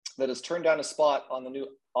that has turned down a spot on the new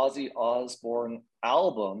Ozzy Osbourne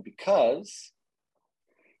album because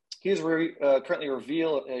currently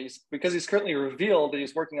revealed, because he's currently revealed that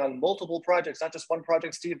he's working on multiple projects, not just one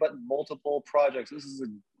project, Steve, but multiple projects. This is a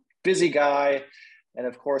busy guy. And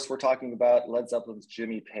of course, we're talking about Led Zeppelin's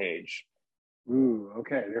Jimmy Page. Ooh,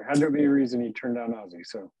 okay. There had to be a reason he turned down Ozzy,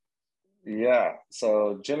 so. Yeah,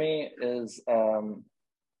 so Jimmy is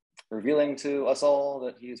revealing to us all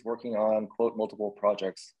that he's working on, quote, multiple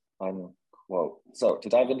projects, unquote. So to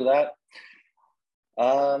dive into that,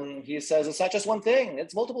 he says it's not just one thing,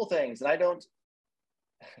 it's multiple things. And I don't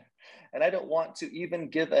want to even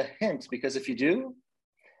give a hint, because if you do,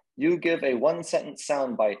 you give a 1-sentence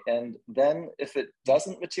soundbite. And then if it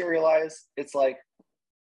doesn't materialize, it's like,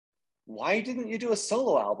 why didn't you do a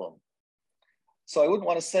solo album? So I wouldn't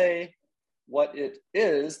want to say what it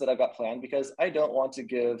is that I've got planned, because I don't want to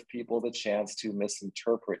give people the chance to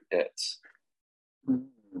misinterpret it.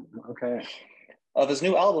 Okay. Of his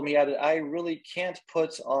new album, he added, I really can't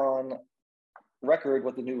put on record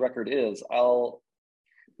what the new record is. I'll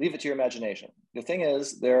leave it to your imagination. The thing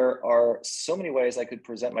is, there are so many ways I could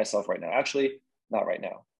present myself right now. Actually, not right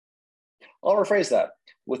now. I'll rephrase that.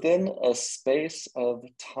 Within a space of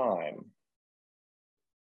time.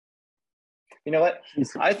 You know what?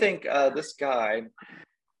 I think this guy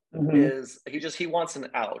is, he wants an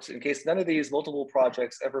out in case none of these multiple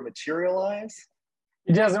projects ever materialize.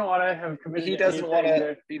 He doesnn't want to have committed. He doesn't want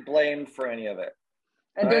to be blamed for any of it.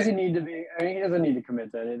 And does he need to be? I mean, he doesn't need to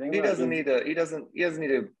commit to anything. He doesn't need to. He doesn't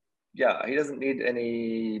need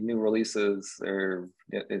any new releases or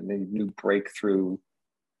any new breakthrough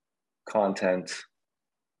content.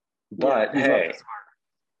 But hey,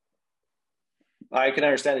 I can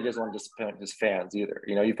understand he doesn't want to disappoint his fans either.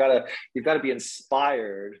 You know, you've got to be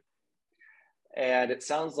inspired, and it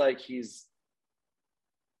sounds like he's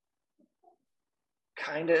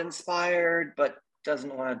kind of inspired, but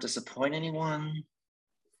doesn't want to disappoint anyone.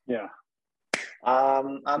 Yeah.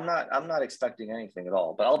 I'm not expecting anything at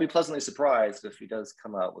all, but I'll be pleasantly surprised if he does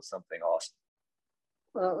come out with something awesome.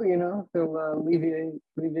 Well, you know, he'll leave you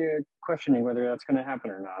questioning whether that's going to happen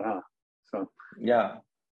or not, huh? So yeah.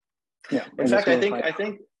 In fact, I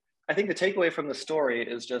think the takeaway from the story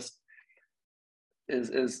is just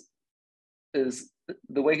is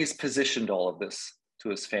the way he's positioned all of this to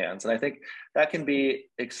his fans, and I think that can be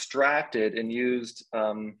extracted and used,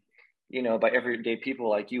 by everyday people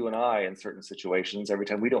like you and I in certain situations. Every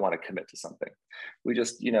time we don't want to commit to something, we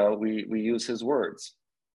just, we use his words.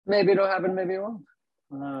 Maybe it'll happen, maybe it won't.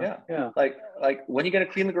 Yeah. Like when are you going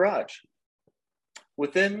to clean the garage?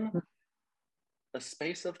 Within a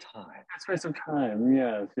space of time. A space of time.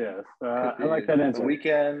 Yes. I like that answer. A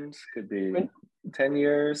weekend, could be 10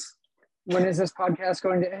 years. When is this podcast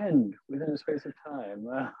going to end? Within a space of time.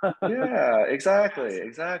 Yeah, exactly.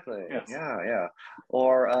 Yes. Yeah.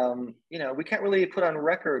 Or we can't really put on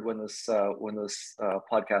record when this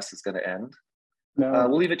podcast is going to end. No,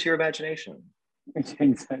 we'll leave it to your imagination.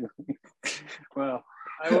 Exactly. Well,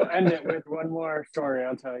 I will end it with one more story.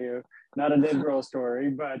 I'll tell you, not a Dave Grohl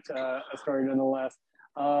story, but a story nonetheless.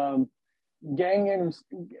 Gangnam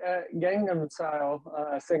Style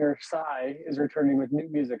singer Psy is returning with new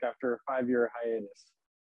music after a 5-year hiatus.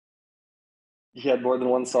 He had more than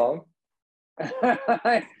one song? He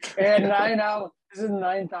had 9 albums. This is the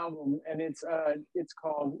 9th album, and it's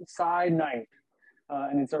called Psy 9th,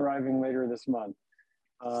 and it's arriving later this month.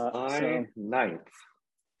 Psy 9th.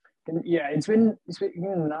 Yeah, it's been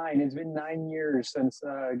 9. It's been 9 years since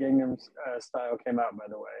Gangnam Style came out, by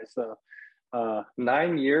the way. So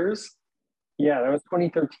 9 years? Yeah, that was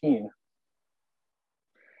 2013.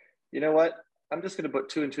 You know what? I'm just going to put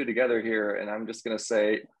 2 and 2 together here, and I'm just going to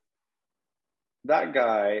say that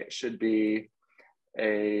guy should be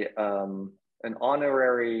an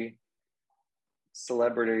honorary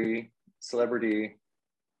celebrity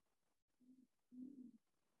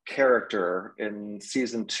character in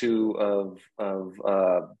season 2 of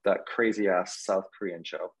that crazy ass South Korean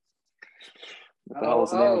show. What the hell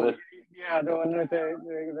was the name of it? Yeah, the one where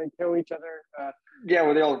they kill each other. Yeah,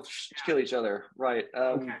 where they all kill each other. Right.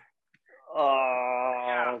 Okay.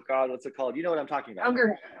 Oh God, what's it called? You know what I'm talking about?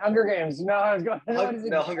 Hunger Games. No, I was going.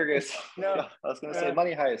 No, Hunger Games. No, yeah, I was going to say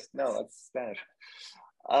Money Heist. No, that's Spanish.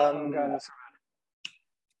 Oh God,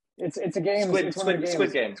 it's a game.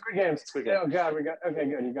 Squid Game. Oh God, we got. Okay,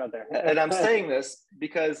 good, you got there. And I'm saying this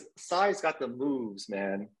because Psy's got the moves,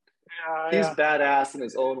 man. Yeah, He's badass in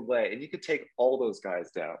his own way, and you could take all those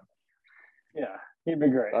guys down. Yeah, he'd be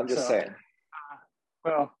great. I'm just saying.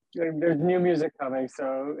 Well, there's new music coming,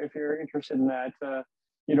 so if you're interested in that,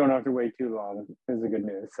 you don't have to wait too long. Is the good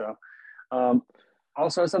news. So,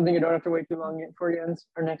 also something you don't have to wait too long for, Jens,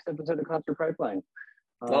 our next episode of Concert Pipeline.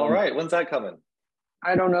 All right, when's that coming?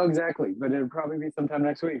 I don't know exactly, but it'll probably be sometime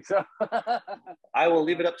next week. So I will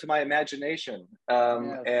leave it up to my imagination.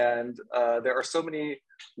 Yes. And there are so many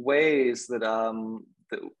ways that,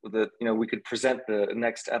 that we could present the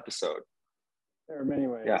next episode. There are many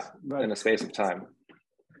ways. Yeah, but in a space of time.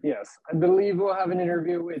 yes, I believe we'll have an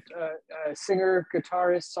interview with singer,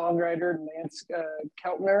 guitarist, songwriter Lance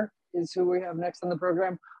Keltner is who we have next on the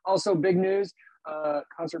program. Also, big news.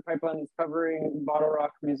 Concert Pipeline is covering Bottle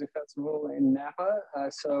Rock Music Festival in Napa.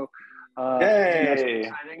 That's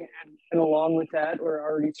exciting. And along with that, we're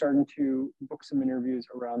already starting to book some interviews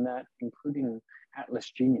around that, including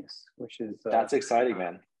Atlas Genius, which is that's exciting,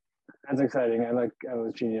 man. That's exciting. I like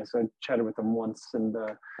Atlas Genius. I chatted with them once, and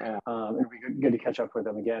it'd be good to catch up with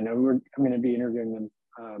them again. And I'm going to be interviewing them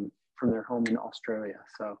from their home in Australia.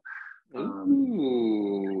 So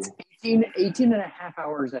 18 and a half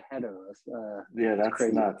hours ahead of us. Yeah, that's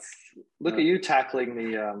crazy. Nuts. Look at you tackling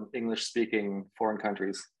the English-speaking foreign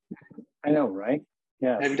countries. I know, right?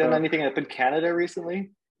 Yeah. Have you done anything up in Canada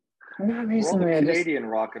recently? Not recently. We're all the Canadian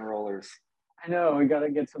rock and rollers. I know, we got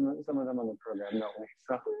to get some of them on the program, don't we?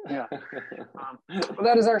 So, yeah. Well,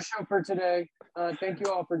 that is our show for today. Thank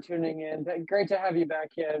you all for tuning in. Great to have you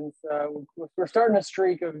back, Jens. We're starting a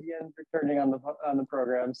streak of Jens returning on the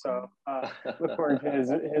program, so look forward to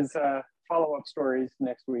his follow-up stories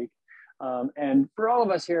next week. And for all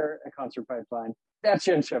of us here at Concert Pipeline, that's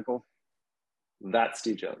Jens Schippel. That's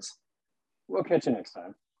Steve Jones. We'll catch you next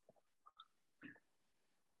time.